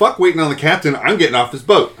like, fuck waiting on the captain, I'm getting off this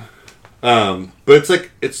boat. But it's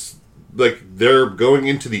like they're going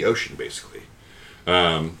into the ocean basically.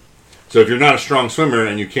 So if you're not a strong swimmer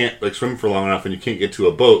and you can't like swim for long enough and you can't get to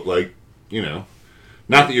a boat, like,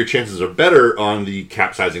 not that your chances are better on the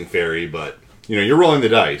capsizing ferry, but you're rolling the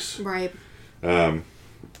dice. Right. So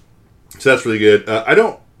that's really good. I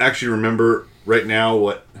don't actually remember right now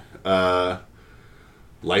what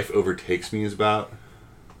Life Overtakes Me is about.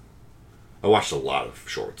 I watched a lot of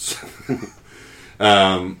shorts.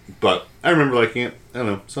 But I remember liking it. I don't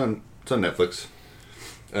know. It's on Netflix.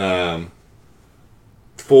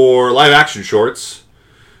 For live action shorts,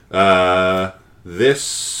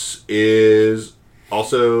 this is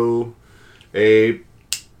also a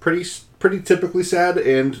pretty typically sad,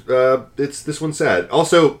 and this one's sad.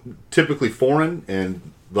 Also typically foreign,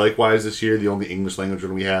 and likewise this year the only English language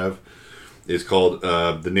one we have is called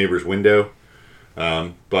The Neighbor's Window.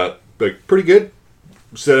 But like pretty good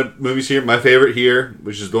set of movies here. My favorite here,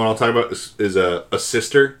 which is the one I'll talk about, is a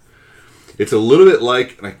Sister. It's a little bit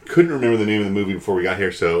like, and I couldn't remember the name of the movie before we got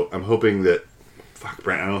here, so I'm hoping that, fuck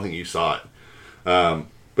Brent, I don't think you saw it.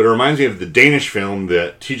 But it reminds me of the Danish film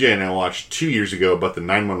that TJ and I watched 2 years ago about the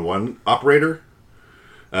 911 operator.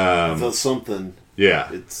 That's something.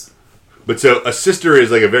 Yeah. But so A Sister is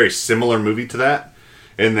like a very similar movie to that,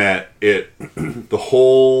 in that the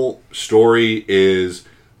whole story is,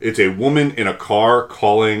 it's a woman in a car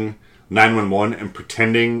calling 911 and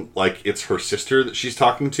pretending like it's her sister that she's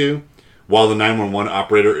talking to, while the 911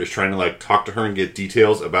 operator is trying to like talk to her and get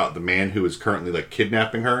details about the man who is currently like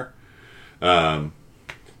kidnapping her.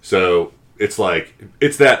 So it's like,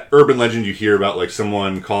 it's that urban legend you hear about like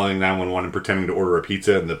someone calling 911 and pretending to order a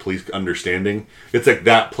pizza and the police understanding. It's like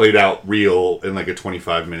that played out real in like a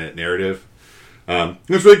 25-minute narrative.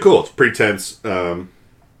 It's really cool. It's pretty tense.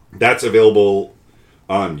 That's available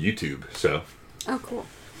on YouTube, so Oh, cool.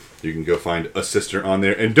 you can go find A Sister on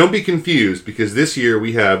there. And don't be confused, because this year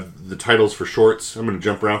we have the titles for shorts. I'm going to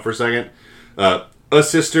jump around for a second. A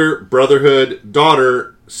Sister, Brotherhood,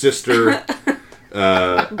 Daughter, Sister.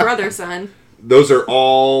 Brother, son. Those are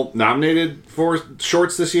all nominated for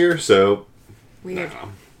shorts this year, so Weird.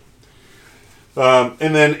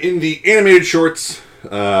 and then in the animated shorts,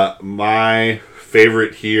 my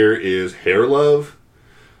favorite here is Hair Love.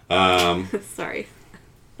 Sorry.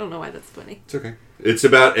 I don't know why that's funny. It's okay. It's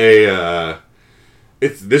about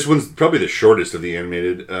this one's probably the shortest of the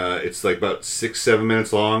animated. It's like about 6-7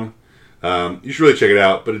 minutes long. You should really check it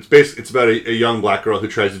out. But it's about a young black girl who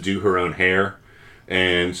tries to do her own hair,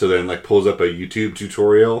 and so then like pulls up a YouTube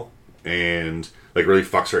tutorial and like really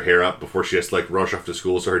fucks her hair up before she has to like rush off to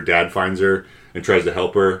school. So her dad finds her and tries to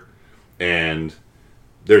help her, and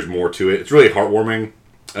there's more to it. It's really heartwarming.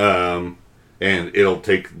 And it'll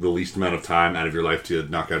take the least amount of time out of your life to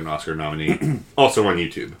knock out an Oscar nominee. Also on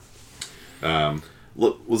YouTube.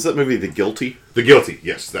 Was that movie The Guilty? The Guilty,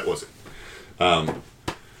 yes, that was it.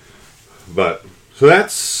 But so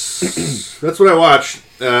that's what I watched.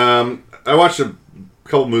 I watched a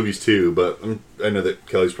couple movies too, but I know that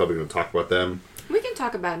Kelly's probably going to talk about them. We can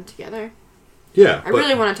talk about them together. Yeah, I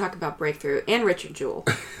really want to talk about Breakthrough and Richard Jewell.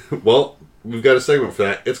 Well, we've got a segment for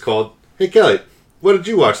that. It's called "Hey Kelly, what did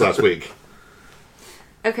you watch last week?"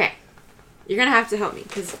 Okay, you're gonna have to help me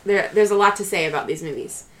because there's a lot to say about these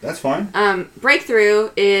movies. That's fine.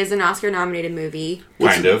 Breakthrough is an Oscar-nominated movie.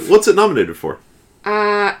 Kind of. What's it nominated for?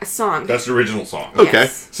 A song. That's the original song. Okay.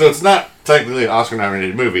 Yes. So it's not technically an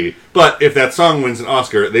Oscar-nominated movie, but if that song wins an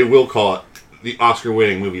Oscar, they will call it the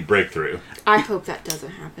Oscar-winning movie Breakthrough. I hope that doesn't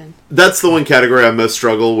happen. That's the one category I most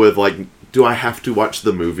struggle with. Like, do I have to watch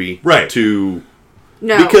the movie? Right.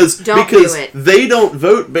 No, because don't do it. they don't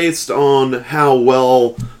vote based on how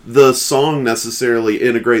well the song necessarily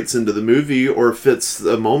integrates into the movie or fits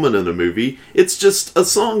a moment in a movie. It's just a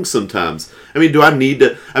song sometimes. I mean, do I need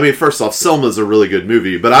to... I mean, first off, Selma's a really good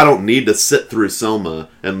movie, but I don't need to sit through Selma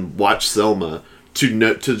and watch Selma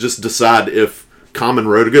to just decide if Common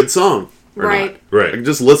wrote a good song or Right. not. Right. I can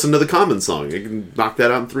just listen to the Common song. I can knock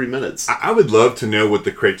that out in 3 minutes. I would love to know what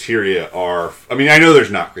the criteria are. I mean, I know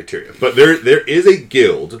there's not criteria, but there is a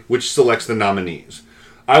guild which selects the nominees.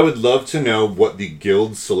 I would love to know what the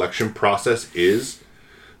guild selection process is,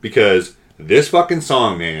 because this fucking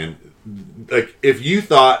song, man, like, if you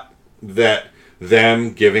thought that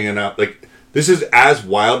them giving it up, like, this is as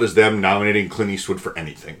wild as them nominating Clint Eastwood for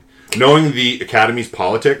anything. Knowing the Academy's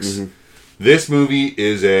politics, this movie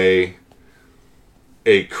is a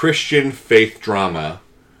Christian faith drama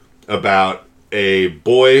about a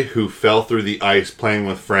boy who fell through the ice playing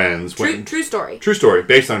with friends. True story. True story,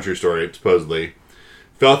 based on true story, supposedly.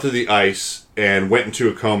 Fell through the ice and went into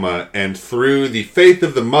a coma, and through the faith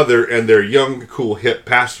of the mother and their young, cool, hip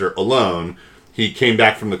pastor alone, he came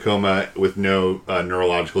back from the coma with no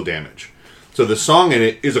neurological damage. So the song in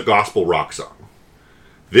it is a gospel rock song.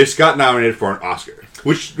 This got nominated for an Oscar,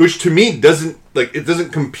 which to me doesn't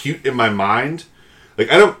compute in my mind.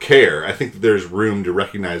 Like, I don't care. I think that there's room to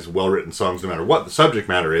recognize well-written songs no matter what the subject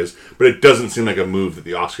matter is, but it doesn't seem like a move that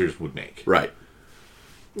the Oscars would make. Right.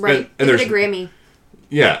 Right. And Give there's it a Grammy.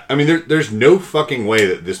 Yeah, I mean, there's no fucking way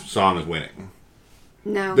that this song is winning.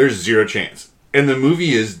 No. There's zero chance. And the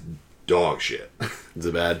movie is dog shit. Is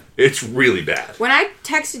it bad? It's really bad. When I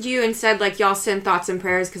texted you and said, like, y'all send thoughts and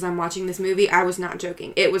prayers because I'm watching this movie, I was not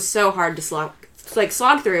joking. It was so hard to slog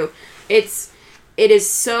through. It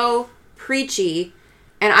is so preachy,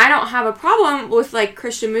 and I don't have a problem with, like,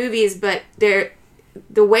 Christian movies, but the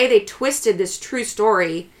way they twisted this true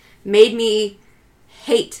story made me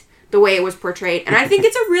hate the way it was portrayed. And I think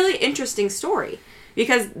it's a really interesting story,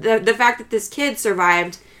 because the fact that this kid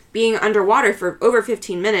survived being underwater for over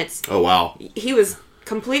 15 minutes. Oh, wow. He was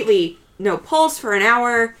completely no pulse for an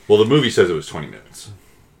hour. Well, the movie says it was 20 minutes.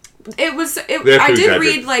 I did exaggerate.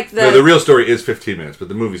 read, like, the real story is 15 minutes, but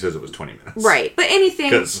the movie says it was 20 minutes. Right, but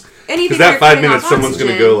anything Because that 5 minutes, someone's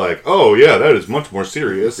going to go like, oh, yeah, that is much more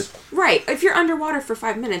serious. Right, if you're underwater for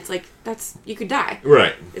 5 minutes, like, you could die.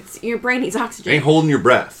 Right. Your brain needs oxygen. Ain't holding your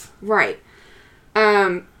breath. Right.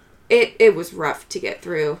 It was rough to get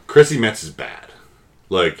through. Chrissy Metz is bad.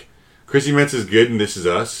 Like, Chrissy Metz is good in This Is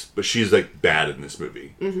Us, but she's, like, bad in this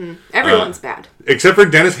movie. Mm-hmm. Everyone's bad. Except for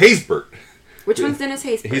Dennis Haysbert. Which one's Dennis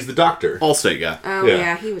Haysbert? He's the doctor. Allstate guy. Oh,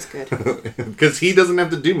 yeah, he was good. Because he doesn't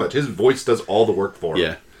have to do much. His voice does all the work for him.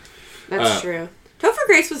 Yeah. That's true. Topher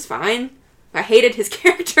Grace was fine. I hated his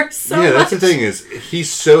character so much. Yeah, that's the thing is,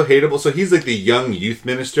 he's so hateable. So he's like the young youth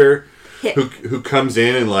minister who comes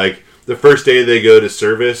in and, like, the first day they go to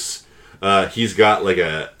service, he's got like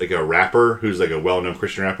a rapper who's like a well-known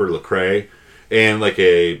Christian rapper, Lecrae, and like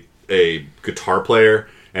a guitar player.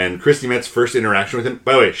 And Christy Metz's first interaction with him,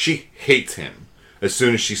 by the way, she hates him. As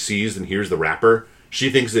soon as she sees and hears the rapper, she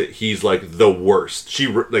thinks that he's like the worst. She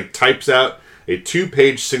like types out a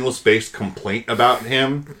 2-page single-spaced complaint about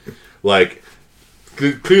him, like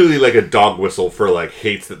clearly like a dog whistle for like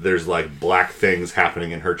hates that there's like black things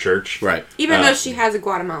happening in her church. Right. Even though she has a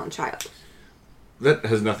Guatemalan child. That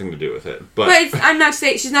has nothing to do with it. But I'm not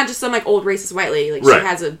saying she's not just some like old racist white lady. Like, right. She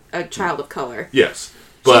has a child of color. Yes.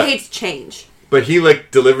 But she hates change. But he,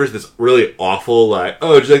 like, delivers this really awful, like,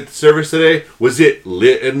 oh, did you like the service today? Was it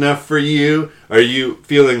lit enough for you? Are you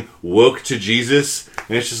feeling woke to Jesus?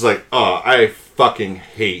 And it's just like, oh, I fucking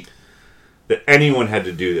hate that anyone had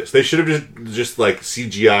to do this. They should have just like,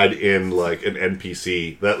 CGI'd in, like, an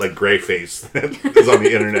NPC, that, like, gray face that is on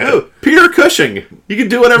the internet. Oh, Peter Cushing. You can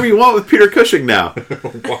do whatever you want with Peter Cushing now.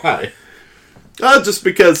 Why? Just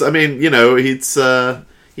because, I mean, he's,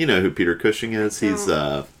 you know who Peter Cushing is? He's,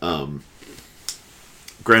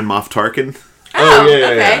 Grand Moff Tarkin. Oh, yeah,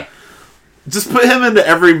 okay. yeah. Just put him into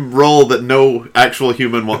every role that no actual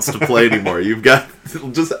human wants to play anymore. You've got...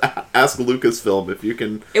 Just ask Lucasfilm if you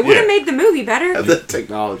can... It would have Yeah. made the movie better. have the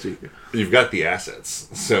technology. You've got the assets,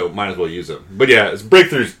 so might as well use them. But yeah,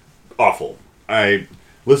 Breakthrough's awful. I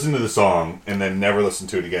listened to the song and then never listened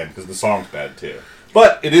to it again because the song's bad too.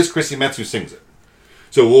 But it is Chrissy Metz who sings it.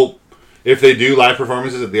 So if they do live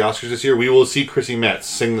performances at the Oscars this year, we will see Chrissy Metz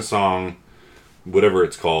sing the song, whatever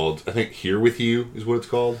it's called. I think Here With You is what it's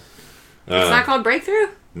called. It's not called Breakthrough?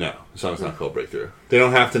 No, the song's not called Breakthrough. They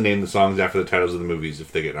don't have to name the songs after the titles of the movies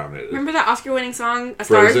if they get nominated. Remember that Oscar-winning song, A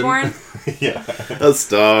Star Is Frozen? Born? Yeah. A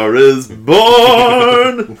Star Is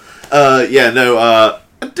Born!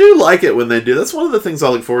 I do like it when they do. That's one of the things I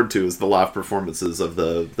look forward to is the live performances of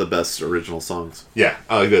the best original songs. Yeah,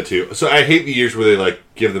 I like that too. So I hate the years where they like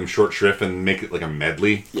give them short shrift and make it like a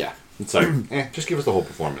medley. Yeah. It's like, just give us the whole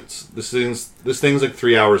performance. This thing's like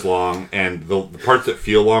 3 hours long, and the parts that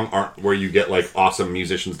feel long aren't where you get like awesome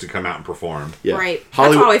musicians to come out and perform. Yeah. Right.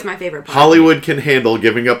 Hollywood, That's always my favorite part. Hollywood can handle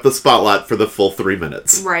giving up the spotlight for the full 3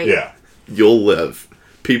 minutes. Right. Yeah, You'll live.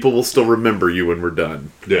 People will still remember you when we're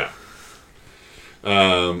done. yeah.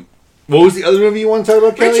 What was the other movie you want to talk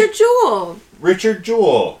about, Kelly? Richard Jewell. Richard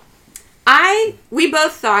Jewell. We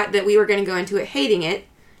both thought that we were going to go into it hating it,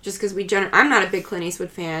 just because I'm not a big Clint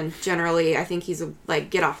Eastwood fan, generally. I think he's like,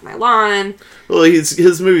 get off my lawn. Well,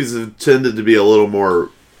 his movies have tended to be a little more...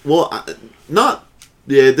 Well, not...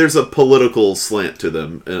 Yeah, there's a political slant to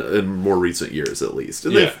them in more recent years, at least.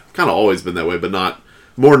 And they've kind of always been that way, but not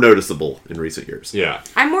more noticeable in recent years. Yeah.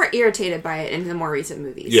 I'm more irritated by it in the more recent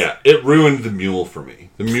movies. Yeah, it ruined The Mule for me.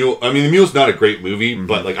 The Mule's not a great movie,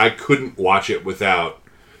 but like I couldn't watch it without...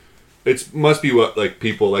 It must be what like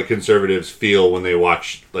people like conservatives feel when they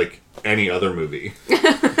watch like any other movie.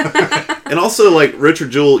 And also, like, Richard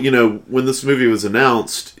Jewell, when this movie was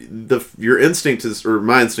announced, your instinct is, or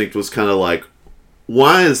my instinct was kind of like,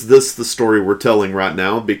 why is this the story we're telling right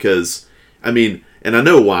now? Because, and I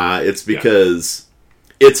know why. It's because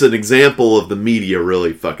it's an example of the media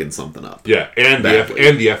really fucking something up. Yeah, and the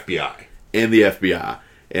FBI. And the FBI.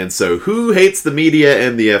 And so, who hates the media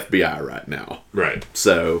and the FBI right now? Right.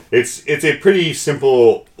 So It's a pretty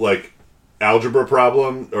simple, like, algebra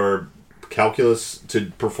problem or calculus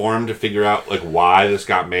to perform to figure out, like, why this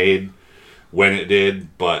got made when it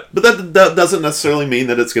did, but that doesn't necessarily mean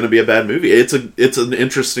that it's going to be a bad movie. It's an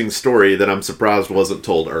interesting story that I'm surprised wasn't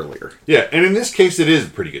told earlier. yeah, and in this case, it is a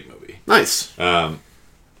pretty good movie. Nice.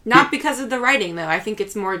 Not because of the writing, though. I think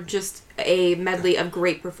it's more just a medley of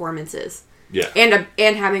great performances. Yeah.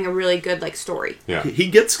 And having a really good, like, story. Yeah. He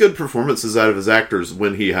gets good performances out of his actors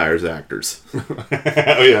when he hires actors. Oh,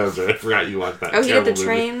 yeah, that's right. I forgot you watched that. Oh, he did the terrible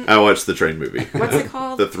train? I watched the train movie. What's it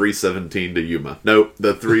called? The 317 to Yuma. Nope,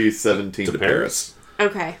 the 317 to Paris.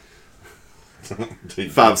 Okay.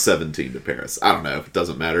 517 to Paris. I don't know. It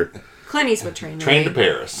doesn't matter. Clint Eastwood train. Train to right?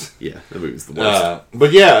 Paris. Yeah, that movie's the worst.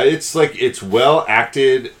 But yeah, it's well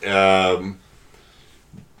acted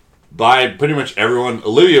by pretty much everyone.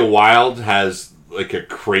 Olivia Wilde has like a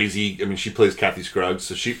crazy... she plays Kathy Scruggs,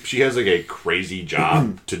 so she has like a crazy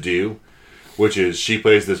job to do, which is she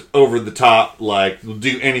plays this over-the-top, like, will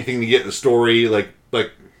do anything to get the story, like...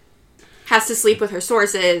 Has to sleep with her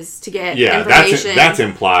sources to get Yeah, information. that's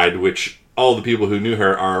implied, which all the people who knew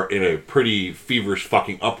her are in a pretty feverish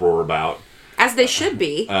fucking uproar about. As they should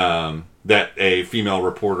be. That a female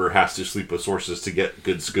reporter has to sleep with sources to get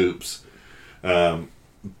good scoops.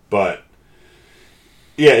 But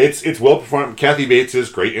yeah, it's well performed. Kathy Bates is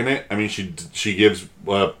great in it. She gives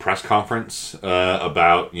a press conference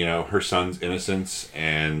about her son's innocence,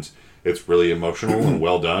 and it's really emotional and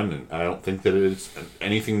well done. And I don't think that it is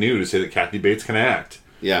anything new to say that Kathy Bates can act.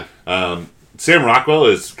 Yeah. Sam Rockwell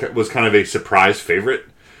was kind of a surprise favorite.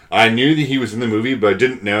 I knew that he was in the movie, but I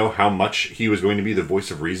didn't know how much he was going to be the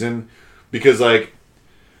voice of reason. Because, like,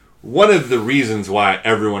 one of the reasons why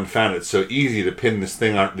everyone found it so easy to pin this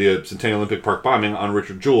thing on the Centennial Olympic Park bombing on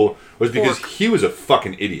Richard Jewell was because he was a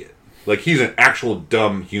fucking idiot. Like, he's an actual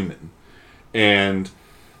dumb human. And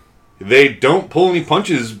they don't pull any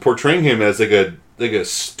punches portraying him as like a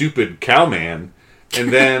stupid cowman.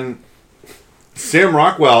 And then Sam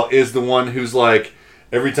Rockwell is the one who's like,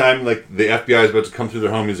 every time like the FBI is about to come through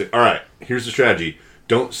their home, he's like, all right, here's the strategy.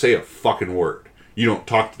 Don't say a fucking word. You don't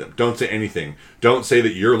talk to them. Don't say anything. Don't say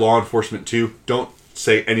that you're law enforcement too. Don't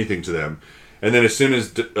say anything to them. And then as soon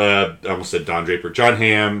as, I almost said Don Draper, John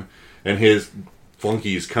Hamm and his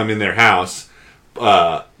flunkies come in their house,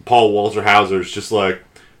 Paul Walter Hauser's just like,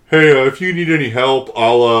 hey, if you need any help,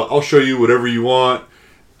 I'll show you whatever you want.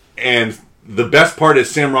 And the best part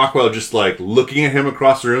is Sam Rockwell just like looking at him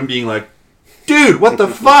across the room being like, dude, what the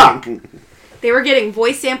fuck? They were getting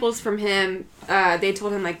voice samples from him. They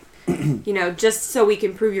told him, like, just so we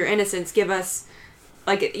can prove your innocence, give us,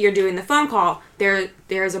 like, you're doing the phone call.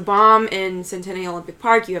 There's a bomb in Centennial Olympic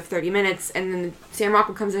Park. You have 30 minutes. And then Sam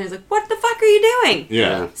Rockwell comes in and is like, what the fuck are you doing?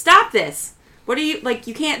 Yeah. Stop this. What are you, like,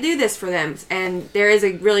 you can't do this for them. And there is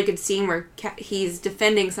a really good scene where he's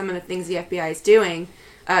defending some of the things the FBI is doing.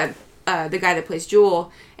 The guy that plays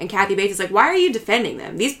Jewell. And Kathy Bates is like, why are you defending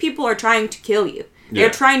them? These people are trying to kill you. They're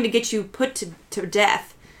trying to get you put to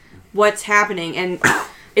death. What's happening? And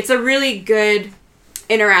it's a really good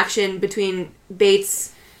interaction between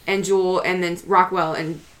Bates and Jewell, and then Rockwell,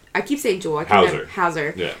 and I keep saying Jewell.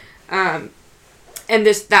 Hauser. Yeah. And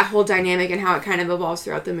that whole dynamic and how it kind of evolves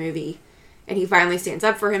throughout the movie. And he finally stands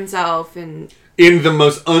up for himself. And in the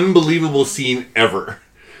most unbelievable scene ever,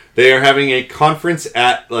 they are having a conference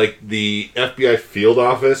at, like, the FBI field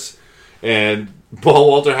office, and Paul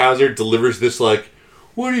Walter Hauser delivers this, like,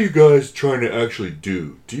 what are you guys trying to actually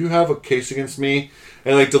do? Do you have a case against me?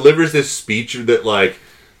 And, like, delivers this speech that, like,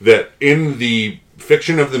 that in the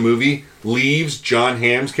fiction of the movie leaves John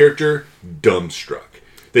Hamm's character dumbstruck.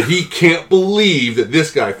 That he can't believe that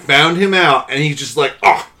this guy found him out, and he's just like,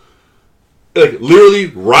 oh! Like, literally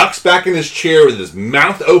rocks back in his chair with his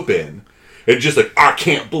mouth open, and just like, I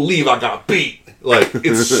can't believe I got beat. Like,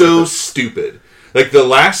 it's so stupid. Like, the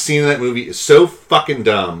last scene of that movie is so fucking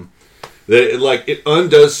dumb that it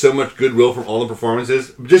undoes so much goodwill from all the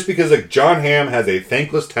performances, just because, like, John Hamm has a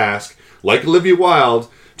thankless task, like Olivia Wilde,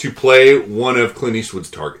 to play one of Clint Eastwood's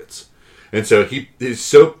targets. And so he is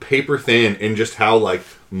so paper thin in just how, like,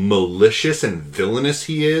 malicious and villainous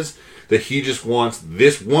he is, that he just wants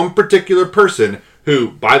this one particular person,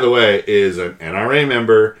 who, by the way, is an NRA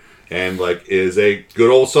member and, like, is a good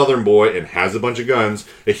old Southern boy and has a bunch of guns,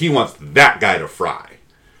 that he wants that guy to fry.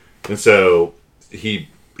 And so he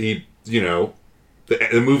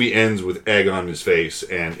the movie ends with egg on his face,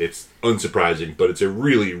 and it's unsurprising, but it's a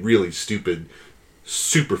really, really stupid,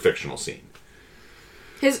 super fictional scene.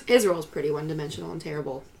 His role is pretty one-dimensional and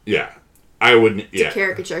terrible. Yeah. I wouldn't... It's a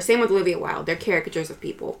caricature. Same with Olivia Wilde. They're caricatures of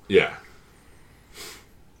people. Yeah.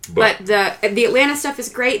 But the Atlanta stuff is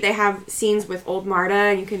great. They have scenes with old Marta,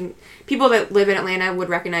 and people that live in Atlanta would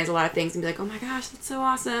recognize a lot of things and be like, oh my gosh, that's so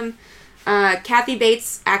awesome. Kathy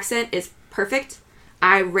Bates' accent is perfect.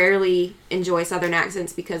 I rarely enjoy Southern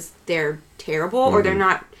accents because they're terrible, or they're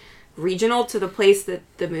not regional to the place that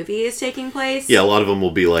the movie is taking place. Yeah, a lot of them will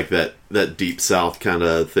be like that deep south kind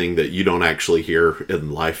of thing that you don't actually hear in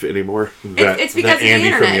life anymore. It's because of the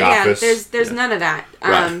internet. There's none of that.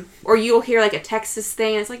 Right. Or you'll hear like a Texas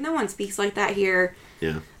thing, and it's like, no one speaks like that here.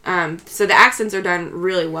 Yeah. So the accents are done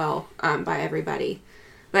really well by everybody.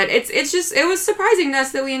 But it was surprising to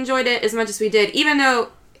us that we enjoyed it as much as we did, even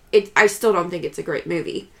though I still don't think it's a great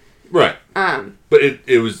movie. Right. But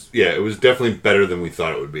it was definitely better than we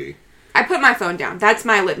thought it would be. I put my phone down. That's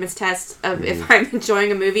my litmus test of if I'm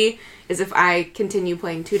enjoying a movie, is if I continue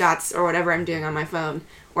playing Two Dots or whatever I'm doing on my phone,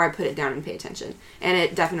 or I put it down and pay attention. And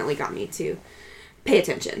it definitely got me to pay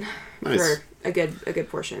attention for a good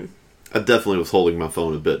portion. I definitely was holding my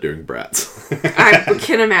phone a bit during Bratz. I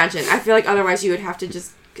can imagine. I feel like otherwise you would have to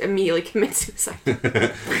just immediately commit suicide.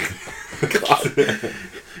 God.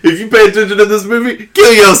 If you pay attention to this movie,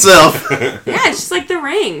 kill yourself! Yeah, it's just like The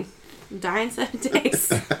Ring. Die in 7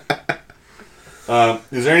 days.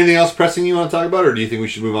 Is there anything else pressing you want to talk about, or do you think we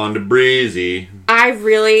should move on to Breezy? I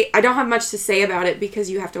don't have much to say about it because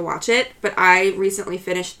you have to watch it, but I recently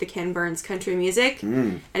finished the Ken Burns country music,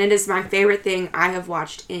 and it is my favorite thing I have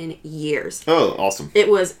watched in years. Oh, awesome. It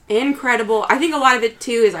was incredible. I think a lot of it,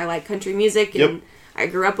 too, is I like country music, and I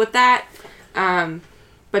grew up with that.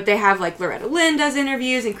 But they have, like, Loretta Lynn does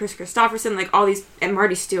interviews, and Chris Christopherson, like, all these, and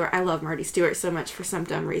Marty Stewart. I love Marty Stewart so much for some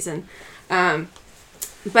dumb reason.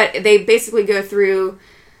 But they basically go through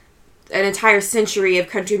an entire century of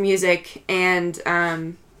country music and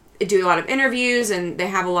do a lot of interviews, and they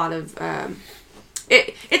have a lot of...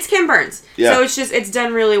 It's Ken Burns. Yeah. So it's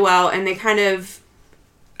done really well, and they kind of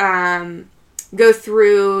go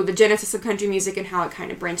through the genesis of country music and how it kind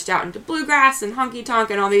of branched out into bluegrass and honky-tonk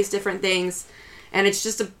and all these different things. And it's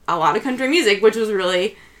just a lot of country music, which was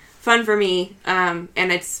really fun for me. And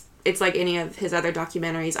it's like any of his other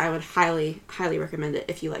documentaries. I would highly, highly recommend it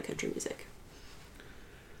if you like country music.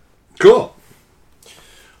 Cool.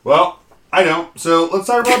 Well, I don't. So let's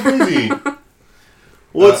talk about Breezy.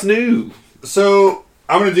 What's new? So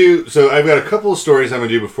I've got a couple of stories I'm going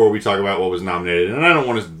to do before we talk about what was nominated. And I don't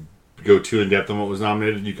want to go too in depth on what was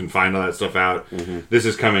nominated. You can find all that stuff out. Mm-hmm. This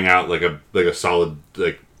is coming out like a solid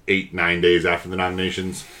 8-9 days after the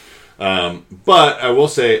nominations. But I will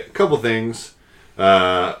say a couple things.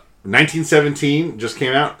 1917 just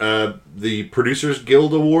came out. The Producers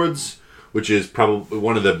Guild Awards, which is probably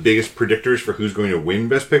one of the biggest predictors for who's going to win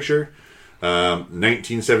Best Picture.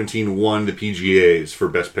 1917 won the PGAs for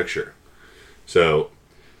Best Picture. So,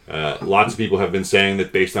 lots of people have been saying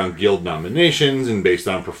that based on Guild nominations and based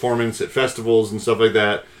on performance at festivals and stuff like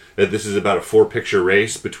that, that this is about a 4-picture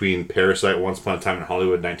race between Parasite, Once Upon a Time in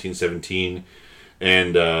Hollywood, 1917,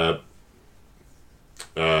 and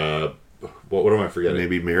what am I forgetting?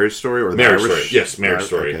 Maybe Marriage Story or Marriage Irish? Story. Yes, Marriage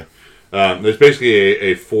Story. Okay. There's basically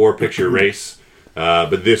a 4-picture race,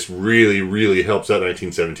 but this really, really helps out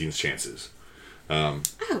 1917's chances. I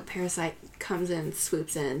hope Parasite comes in and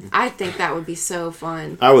swoops in. I think that would be so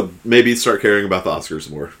fun. I would maybe start caring about the Oscars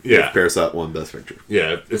more. Yeah. If Parasite won Best Picture.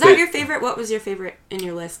 Yeah. Was that your favorite? What was your favorite in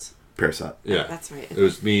your list? Parasite. Yeah. Oh, that's right. It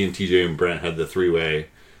was me and TJ and Brent had the 3-way.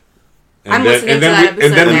 I'm listening to that episode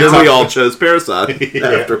And then now. we all chose Parasite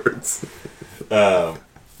afterwards. But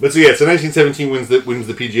so 1917 wins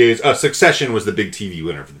the PGAs. Succession was the big TV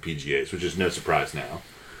winner for the PGAs, which is no surprise now,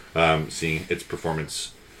 seeing its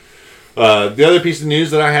performance. The other piece of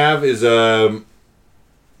news that I have is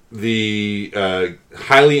the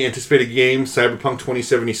highly anticipated game Cyberpunk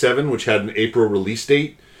 2077, which had an April release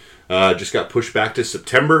date, just got pushed back to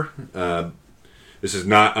September. This is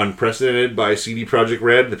not unprecedented by CD Projekt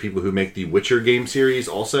Red, the people who make the Witcher game series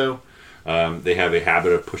also. They have a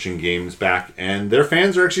habit of pushing games back, and their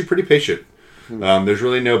fans are actually pretty patient. There's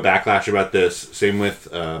really no backlash about this. Same with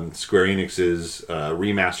Square Enix's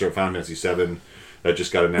remaster of Final Fantasy VII that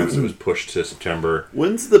just got announced. It was pushed to September.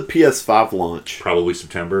 When's the PS5 launch? Probably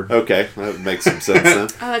September. Okay, that makes some sense then.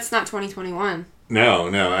 Oh, it's not 2021. No.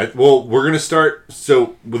 Well, we're going to start...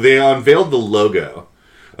 So, they unveiled the logo.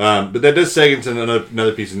 But that does segue into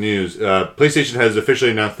another piece of news. PlayStation has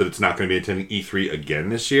officially announced that it's not going to be attending E3 again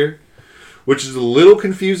this year, which is a little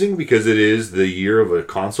confusing because it is the year of a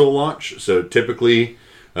console launch. So typically,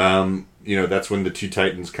 that's when the two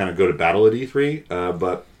titans kind of go to battle at E3.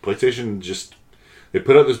 But PlayStation they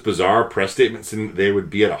put out this bizarre press statement saying they would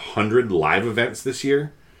be at 100 live events this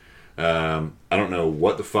year. I don't know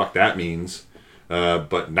what the fuck that means.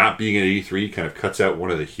 But not being at E3 kind of cuts out one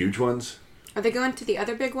of the huge ones. Are they going to the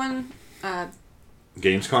other big one?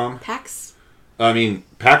 Gamescom? PAX? I mean,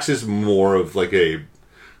 PAX is more of like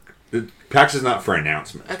PAX is not for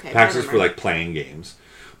announcements. Okay, PAX is for like playing games.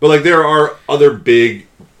 But like there are other big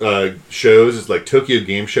shows. It's like Tokyo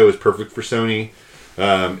Game Show is perfect for Sony.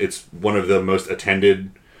 It's one of the most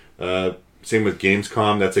attended. Same with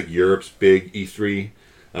Gamescom. That's like Europe's big E3.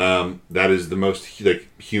 That is the most like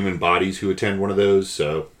human bodies who attend one of those.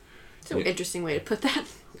 So it's an interesting way to put that.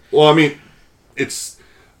 Well, I mean, it's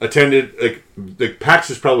attended like PAX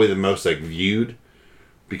is probably the most like viewed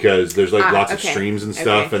because there's like lots of streams and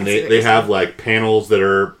stuff, and they have like panels that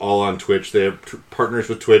are all on Twitch. They have partners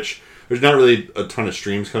with Twitch. There's not really a ton of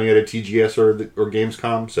streams coming out of TGS or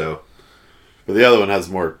Gamescom, so. But the other one has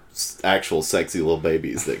more actual sexy little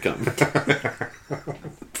babies that come.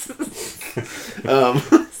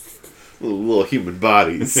 Little human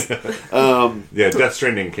bodies. Death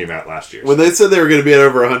Stranding came out last year. When they said they were going to be at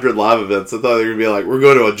over 100 live events, I thought they were going to be like, we're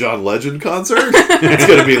going to a John Legend concert? It's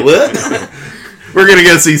going to be lit? We're going to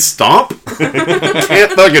go see Stomp?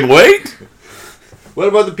 Can't fucking wait? What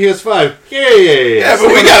about the PS5? Yeah, but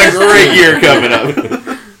we got a great year coming up.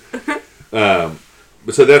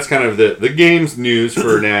 So that's kind of the games news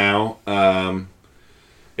for now.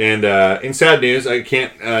 And in sad news, I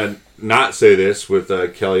can't not say this with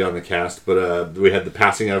Kelly on the cast, but we had the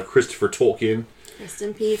passing of Christopher Tolkien. Rest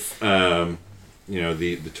in peace. The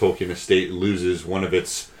Tolkien estate loses one of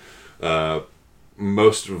its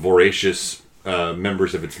most voracious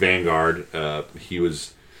members of its vanguard. He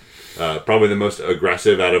was probably the most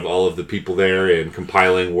aggressive out of all of the people there in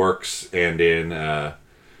compiling works and in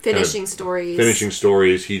finishing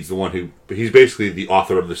stories. He's the one he's basically the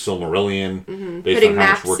author of the Silmarillion. Mm-hmm. Based Putting on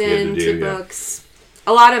how much maps work he had to do. into books.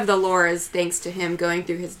 A lot of the lore is thanks to him going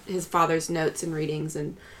through his father's notes and readings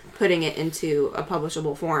and putting it into a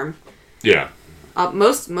publishable form. Yeah.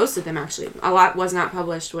 Most of them, actually. A lot was not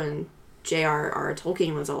published when J.R.R.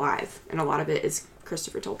 Tolkien was alive, and a lot of it is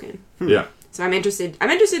Christopher Tolkien. Yeah. So I'm interested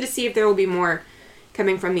to see if there will be more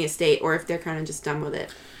coming from the estate, or if they're kind of just done with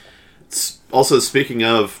it. Also, speaking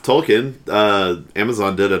of Tolkien,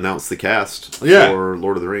 Amazon did announce the cast for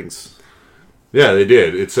Lord of the Rings. Yeah, they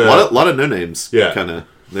did. It's a lot of no names. Yeah, kind of.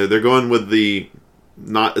 They're going with the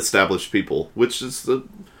not established people, which is good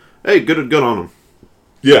on them.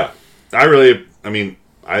 Yeah, I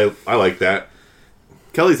like that.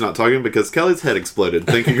 Kelly's not talking because Kelly's head exploded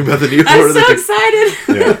thinking about the new Lord of the Rings. I'm so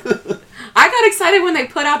excited. I got excited when they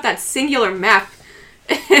put out that singular map.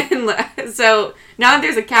 So Now that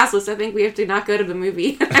there's a cast list, I think we have to not go to the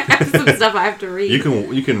movie. I have some stuff I have to read.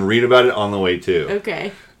 You can read about it on the way too.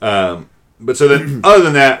 Okay. But so then, other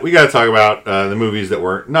than that, we got to talk about the movies that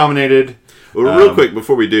were nominated. Well, real quick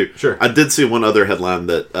before we do, sure. I did see one other headline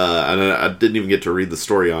that, and I didn't even get to read the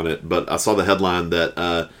story on it, but I saw the headline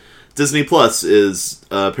that Disney Plus is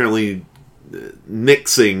apparently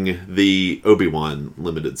nixing the Obi-Wan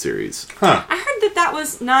limited series. Huh. I heard that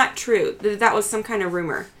was not true. That was some kind of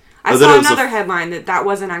rumor. I Oh, saw another headline that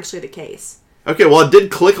wasn't actually the case. Okay, well, I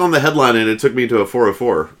did click on the headline and it took me to a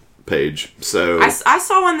 404 page. So I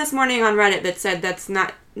saw one this morning on Reddit that said it's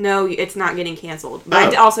not getting canceled.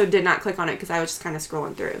 But I also did not click on it because I was just kind of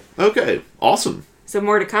scrolling through. Okay, awesome. So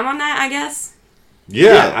more to come on that, I guess.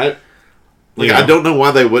 Yeah. I don't know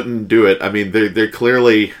why they wouldn't do it. I mean, they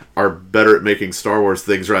clearly are better at making Star Wars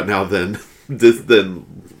things right now than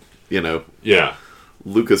Yeah.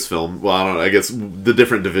 Lucasfilm. Well, I don't know. I guess the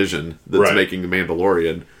different division that's making The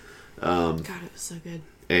Mandalorian. God, it was so good.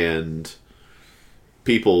 And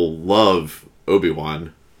people love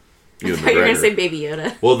Obi-Wan. I thought you were going to say Baby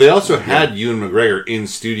Yoda. Well, they also had Ewan McGregor in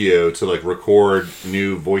studio to record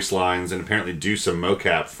new voice lines and apparently do some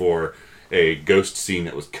mocap for a ghost scene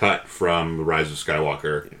that was cut from The Rise of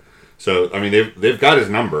Skywalker. So, I mean, they've got his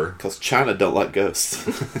number. Because China don't like ghosts.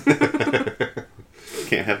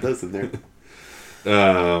 Can't have those in there.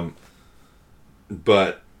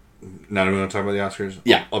 But now do we want to talk about the Oscars?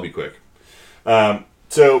 Yeah. I'll be quick.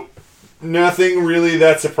 So, nothing really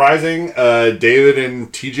that surprising. David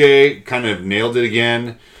and TJ kind of nailed it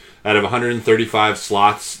again. Out of 135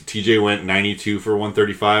 slots, TJ went 92 for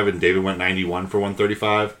 135 and David went 91 for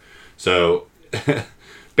 135. So,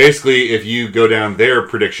 basically, if you go down their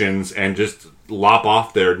predictions and just lop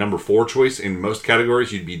off their number 4 choice in most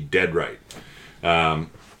categories, you'd be dead right.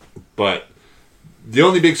 But the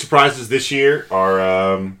only big surprises this year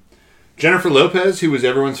are Jennifer Lopez, who was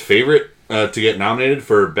everyone's favorite to get nominated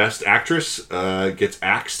for Best Actress, gets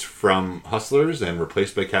axed from Hustlers and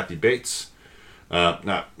replaced by Kathy Bates.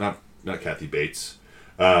 Not Kathy Bates.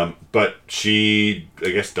 But she, I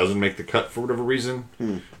guess, doesn't make the cut for whatever reason.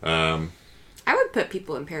 I would put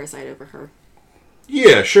People in Parasite over her.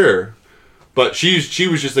 Yeah, sure. But she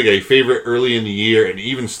was just a favorite early in the year, and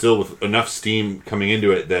even still with enough steam coming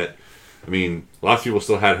into it that, I mean, lots of people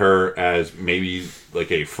still had her as maybe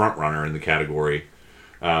a front runner in the category.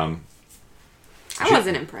 I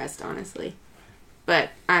wasn't impressed, honestly.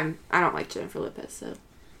 But I don't like Jennifer Lopez, so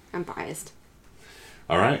I'm biased.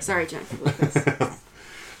 All right. Sorry, Jennifer Lopez.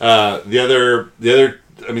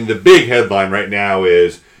 The big headline right now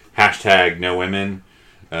is #NoWomen.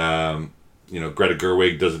 Greta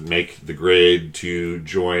Gerwig doesn't make the grade to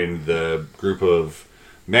join the group of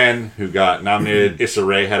men who got nominated. Issa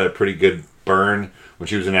Rae had a pretty good burn when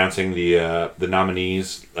she was announcing the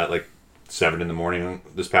nominees at 7 in the morning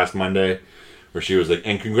this past Monday, where she was like,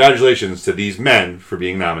 "And congratulations to these men for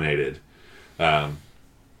being nominated."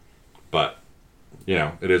 But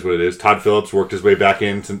it is what it is. Todd Phillips worked his way back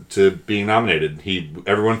into being nominated.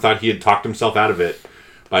 Everyone thought he had talked himself out of it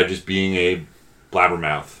by just being a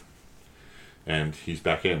blabbermouth. And he's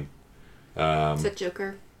back in. Is that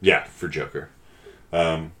Joker? Yeah, for Joker.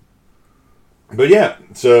 But yeah,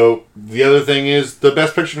 so the other thing is the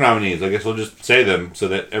Best Picture nominees. I guess we'll just say them so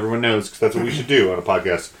that everyone knows, because that's what we should do on a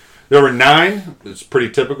podcast. There were 9. It's pretty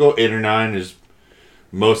typical. 8 or 9 is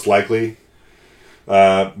most likely.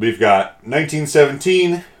 We've got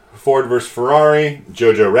 1917, Ford vs. Ferrari,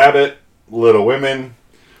 Jojo Rabbit, Little Women,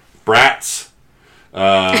 Bratz,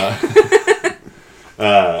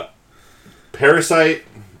 Parasite.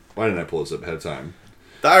 Why didn't I pull this up ahead of time?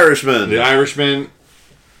 The Irishman. The Irishman.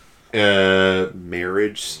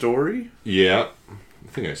 Marriage Story? Yeah. I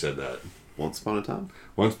think I said that. Once Upon a Time?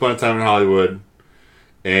 Once Upon a Time in Hollywood.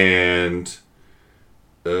 And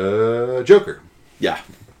Joker. Yeah.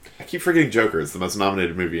 I keep forgetting Joker. It's the most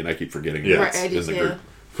nominated movie, and I keep forgetting Yeah. it's in the group.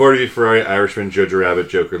 Ford v. Ferrari, Irishman, Jojo Rabbit,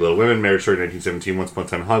 Joker, Little Women, Marriage Story 1917, Once Upon a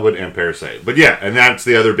Time in Hollywood, and Parasite. But yeah, and that's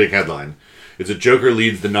the other big headline. It's that Joker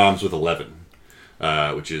leads the noms with 11,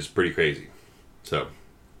 which is pretty crazy. So,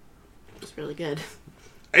 It's really good.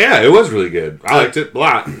 Yeah, it was really good. I liked it a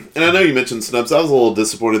lot. And I know you mentioned snubs. I was a little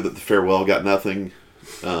disappointed that The Farewell got nothing.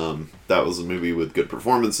 That was a movie with good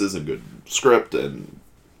performances and good script, and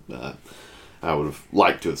I would have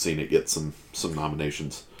liked to have seen it get some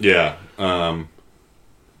nominations. Yeah.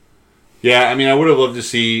 Yeah, I mean, I would have loved to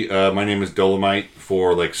see My Name is Dolomite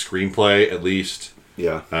for, screenplay, at least.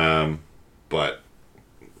 Yeah. But,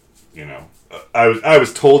 I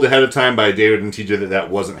was told ahead of time by David and TJ that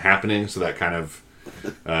wasn't happening, so that kind of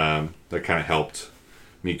helped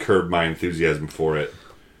me curb my enthusiasm for it.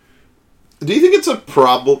 Do you think it's a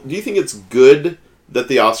problem? Do you think it's good that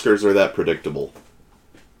the Oscars are that predictable?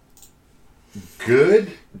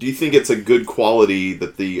 Good? Do you think it's a good quality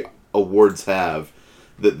that the awards have,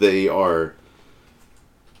 that they are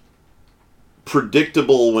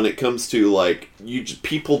predictable when it comes to, like,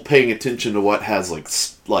 people paying attention to what has,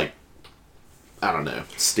 like I don't know,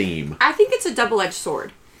 steam? I think it's a double-edged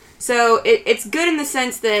sword. So it's good in the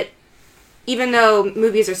sense that even though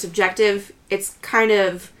movies are subjective, it's kind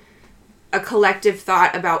of a collective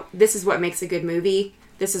thought about this is what makes a good movie.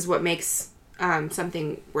 This is what makes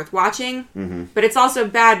something worth watching. Mm-hmm. But it's also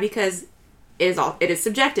bad because it is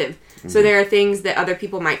subjective. Mm-hmm. So there are things that other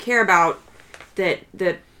people might care about that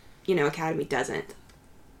the Academy doesn't.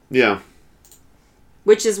 Yeah.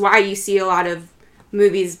 Which is why you see a lot of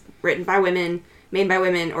movies written by women, made by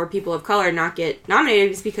women, or people of color not get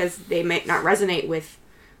nominated, is because they might not resonate with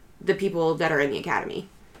the people that are in the Academy.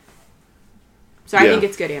 So I think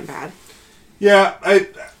it's good and bad. Yeah,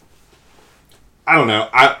 I don't know.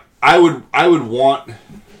 I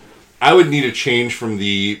would need a change from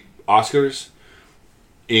the Oscars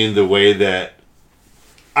in the way that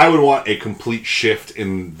I would want a complete shift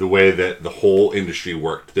in the way that the whole industry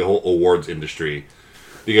worked, the whole awards industry,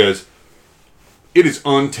 because it is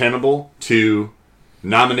untenable to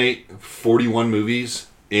nominate 41 movies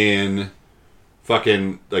in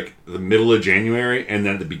fucking, like, the middle of January and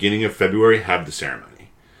then at the beginning of February have the ceremony.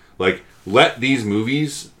 Like, let these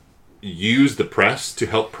movies use the press to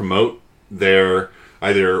help promote their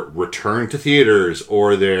either return to theaters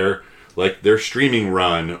or their streaming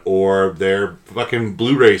run or their fucking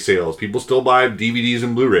Blu-ray sales. People still buy DVDs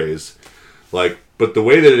and Blu-rays. Like, but the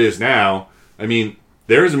way that it is now, I mean,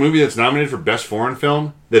 there is a movie that's nominated for Best Foreign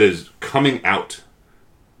Film that is coming out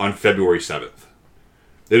on February 7th.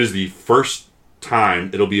 It is the first time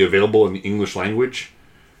it'll be available in the English language,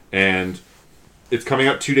 and it's coming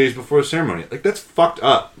out 2 days before the ceremony. Like, that's fucked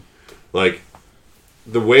up. Like,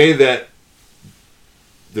 the way that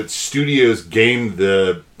studios game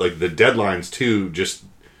the deadlines too, just,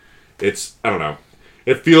 it's, I don't know.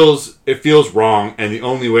 It feels wrong, and the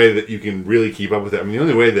only way that you can really keep up with it, I mean, the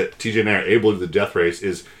only way that TJ and I are able to do the death race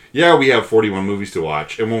is, yeah, we have 41 movies to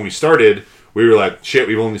watch, and when we started, we were like, shit,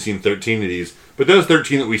 we've only seen 13 of these, but those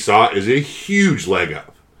 13 that we saw is a huge leg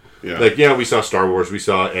up. Yeah. Like, yeah, we saw Star Wars, we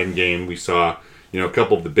saw Endgame, we saw, a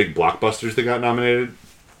couple of the big blockbusters that got nominated,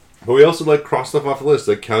 but we also, crossed stuff off the list.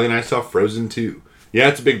 Like, Kelly and I saw Frozen 2. Yeah,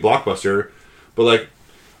 it's a big blockbuster, but,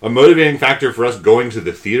 a motivating factor for us going to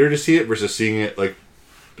the theater to see it versus seeing it,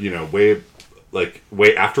 way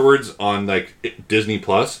afterwards on, Disney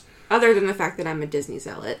Plus. Other than the fact that I'm a Disney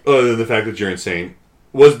zealot. Other than the fact that you're insane.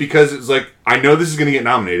 Was because it's I know this is going to get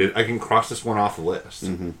nominated. I can cross this one off the list.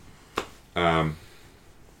 Mm-hmm.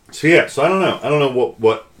 So I don't know. I don't know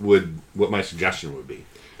what my suggestion would be.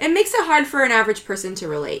 It makes it hard for an average person to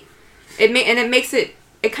relate.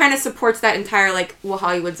 It kind of supports that entire,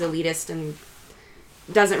 Hollywood's elitist and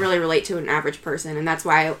doesn't really relate to an average person. And that's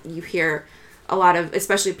why you hear a lot of,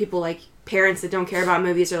 especially people parents that don't care about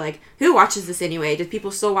movies are like, who watches this anyway? Do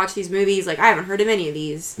people still watch these movies? I haven't heard of any of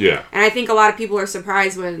these. Yeah. And I think a lot of people are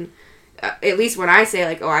surprised when, at least when I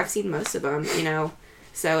say, oh, I've seen most of them,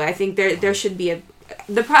 So I think there should be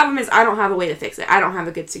the problem is I don't have a way to fix it. I don't have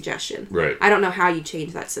a good suggestion. Right. I don't know how you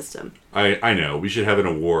change that system. I know. We should have an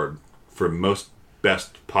award for most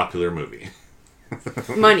best popular movie.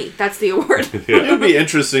 Money. That's the award. Yeah. What would be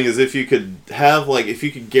interesting is if you could have, if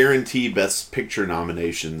you could guarantee Best Picture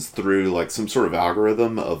nominations through, some sort of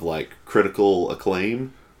algorithm of, critical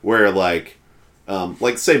acclaim, where, say,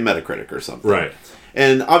 Metacritic or something. Right.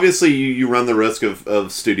 And obviously you run the risk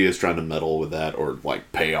of studios trying to meddle with that or,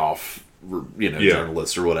 pay off,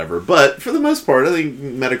 journalists or whatever. But for the most part, I think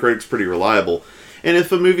Metacritic's pretty reliable. And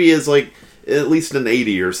if a movie is, at least an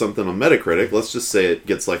 80 or something on Metacritic, let's just say it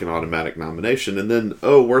gets an automatic nomination, and then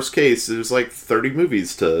worst case there's 30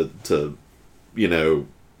 movies to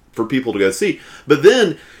for people to go see. But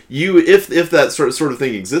then if that sort of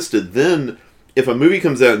thing existed, then if a movie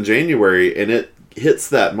comes out in January and it hits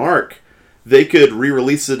that mark, they could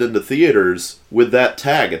re-release it into theaters with that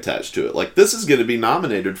tag attached to it. This is going to be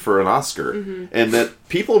nominated for an Oscar. Mm-hmm. And that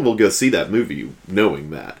people will go see that movie knowing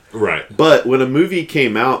that. Right. But when a movie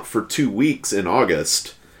came out for 2 weeks in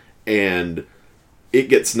August and it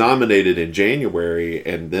gets nominated in January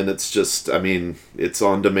and then it's just, it's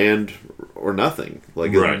on demand or nothing.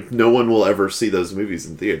 Right. No one will ever see those movies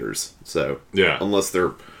in theaters. So, yeah. Unless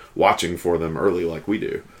they're watching for them early like we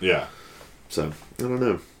do. Yeah. So, I don't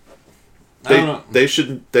know. They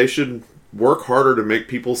should work harder to make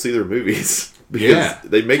people see their movies because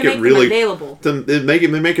they make it really available. They make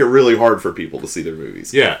it really hard for people to see their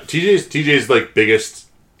movies. Yeah, TJ's biggest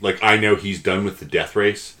I know he's done with the death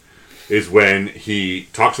race is when he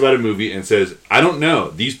talks about a movie and says, I don't know,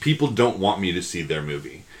 these people don't want me to see their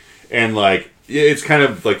movie. And, like, it's kind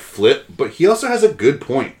of, like, flip, but he also has a good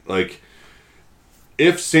point. Like,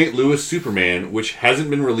 if St. Louis Superman, which hasn't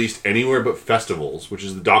been released anywhere but festivals, which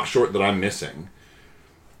is the doc short that I'm missing,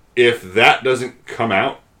 if that doesn't come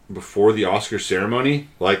out before the Oscar ceremony,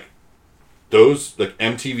 like, those, like,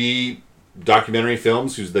 MTV documentary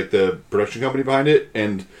films, who's, like, the production company behind it,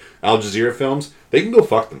 and Al Jazeera Films, they can go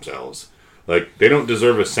fuck themselves. Like, they don't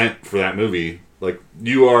deserve a cent for that movie. Like,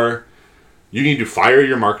 you need to fire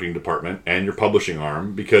your marketing department and your publishing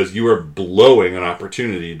arm because you are blowing an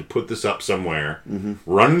opportunity to put this up somewhere,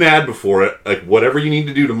 run an ad before it, like, whatever you need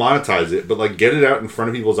to do to monetize it, but, like, get it out in front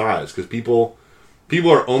of people's eyes, because people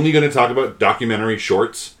are only going to talk about documentary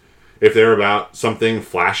shorts if they're about something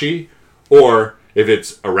flashy, or if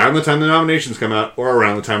it's around the time the nominations come out, or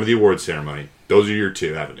around the time of the awards ceremony. Those are your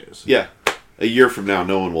two avenues. Yeah. A year from now,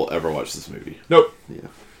 no one will ever watch this movie. Nope. Yeah.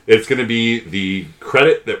 It's going to be the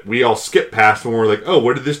credit that we all skip past when we're like, oh,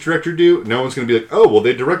 what did this director do? No one's going to be like, oh, well,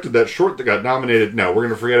 they directed that short that got nominated. No, we're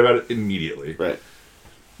going to forget about it immediately. Right.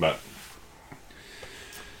 But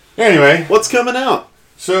anyway. What's coming out?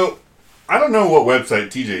 So, I don't know what website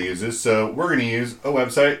TJ uses, so we're going to use a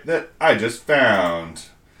website that I just found.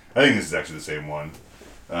 I think this is actually the same one.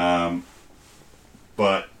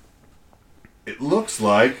 But it looks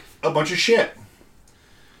like a bunch of shit.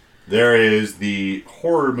 There is the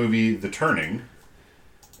horror movie The Turning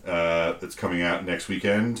that's coming out next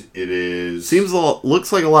weekend. It is...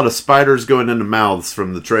 looks like a lot of spiders going into mouths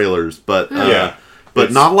from the trailers, but yeah,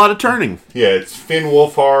 but not a lot of turning. Yeah, it's Finn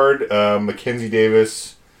Wolfhard, Mackenzie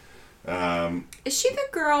Davis. Is she the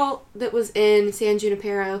girl that was in San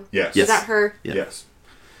Junipero? Yes. Is that her? Yeah. Yes.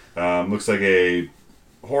 Looks like a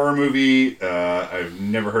horror movie. I've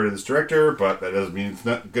never heard of this director, but that doesn't mean it's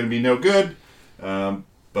not going to be no good.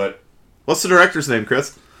 But what's the director's name,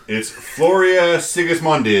 Chris? It's Floria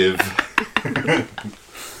Sigismundiv.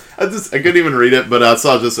 I couldn't even read it, but I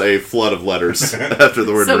saw just a flood of letters after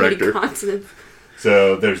the word so director. Many consonants.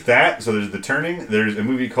 So there's that. So there's The Turning. There's a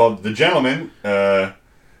movie called The Gentleman,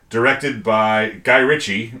 directed by Guy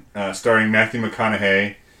Ritchie, starring Matthew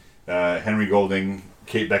McConaughey, Henry Golding,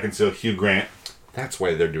 Kate Beckinsale, Hugh Grant. That's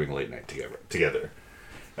why they're doing Late Night together.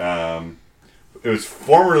 It was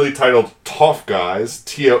formerly titled Tough Guys,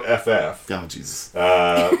 T-O-F-F. Oh, Jesus.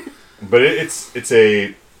 But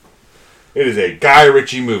it is a Guy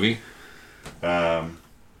Ritchie movie.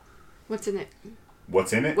 What's in it?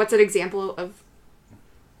 What's in it? What's an example of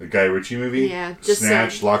a Guy Ritchie movie? Yeah, just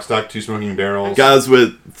Snatch, Lock, Stock, Two Smoking Barrels. Guys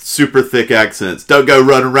with super thick accents. Don't go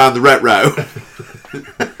running around the retro.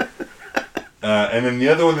 And then the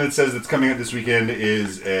other one that says that's coming out this weekend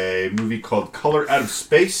is a movie called Color Out of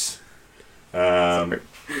Space.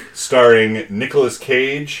 Starring Nicolas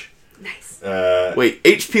Cage. Nice. Wait,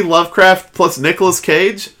 H.P. Lovecraft plus Nicolas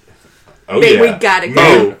Cage? Oh, Babe, yeah. we gotta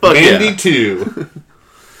go. Fuck Mandy yeah. 2.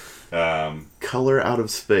 Color Out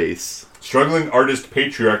of Space. Struggling artist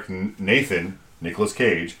patriarch Nathan, Nicolas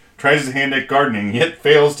Cage, tries his hand at gardening, yet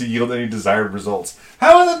fails to yield any desired results.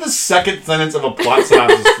 How is that the second sentence of a plot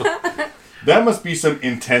synopsis? That must be some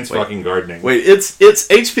intense fucking gardening. Wait,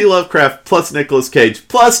 it's H.P. Lovecraft plus Nicolas Cage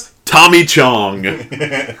plus Tommy Chong.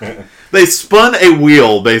 They spun a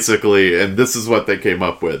wheel, basically, and this is what they came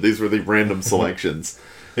up with. These were the random selections.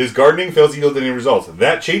 His gardening fails to yield any results.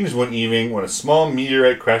 That changes one evening when a small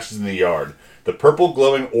meteorite crashes in the yard. The purple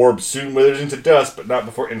glowing orb soon withers into dust, but not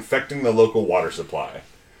before infecting the local water supply.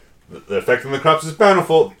 The effect on the crops is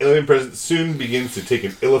bountiful. The alien presence soon begins to take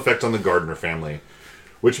an ill effect on the Gardner family.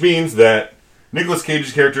 Which means that Nicolas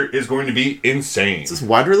Cage's character is going to be insane. Is this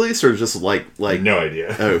wide release or just like... No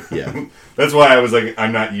idea. Oh, yeah. That's why I was like,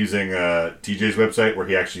 I'm not using TJ's website where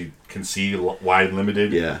he actually can see wide and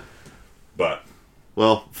limited. Yeah. But...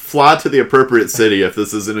 Well, fly to the appropriate city if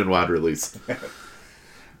this isn't in wide release.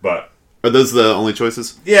 But... Are those the only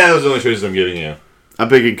choices? Yeah, those are the only choices I'm giving you. I'm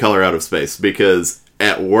picking Color Out of Space because,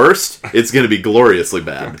 at worst, it's going to be gloriously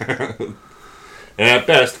bad. And at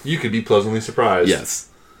best, you could be pleasantly surprised. Yes.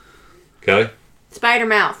 Kelly? Spider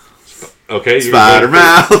Mouth. Okay.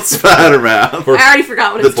 Spider-Mouth, Spider-Mouth. I already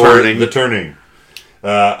forgot what it's The called. Turning. The Turning.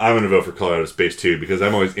 I'm going to vote for Color Out of Space, too, because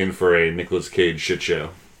I'm always in for a Nicolas Cage shit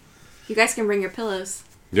show. You guys can bring your pillows.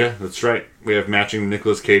 Yeah, that's right. We have matching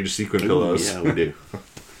Nicolas Cage sequin pillows. Yeah, we do.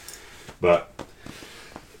 But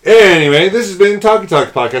anyway, this has been Talkie Talk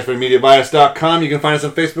podcast by MediaBias.com. You can find us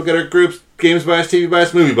on Facebook at our groups, Games Bias, TV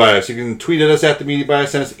Bias, Movie Bias. You can tweet at us at The Media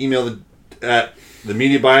Bias, send us an email at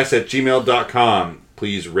themediabias@gmail.com.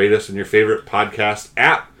 Please rate us in your favorite podcast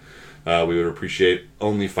app. We would appreciate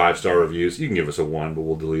only 5-star reviews. You can give us a 1, but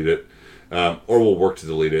we'll delete it. or we'll work to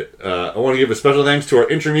delete it. I want to give a special thanks to our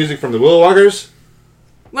intro music from the Willow Walkers.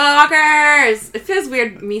 Willow Walkers! It feels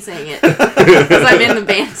weird me saying it because I'm in the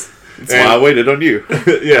band. That's why I waited on you.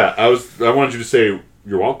 Yeah, I wanted you to say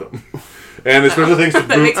you're welcome. And the special thanks to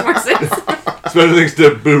that makes more sense. Special thanks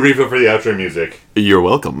to Boo Rifa for the outro music. You're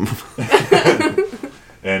welcome.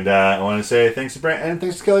 And I want to say thanks to Brent and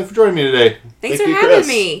thanks to Kelly for joining me today. Thanks Thank for you, having Chris.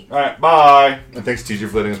 me. All right, bye. And thanks to TJ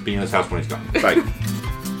for letting us be in his house when he's gone. Bye.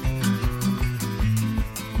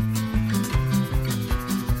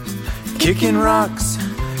 Kicking rocks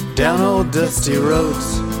down old dusty roads,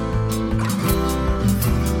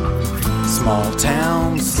 small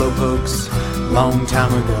town slowpokes, long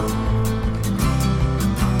time ago.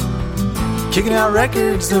 Kicking out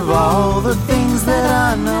records of all the things that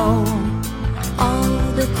I know.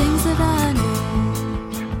 All the things that I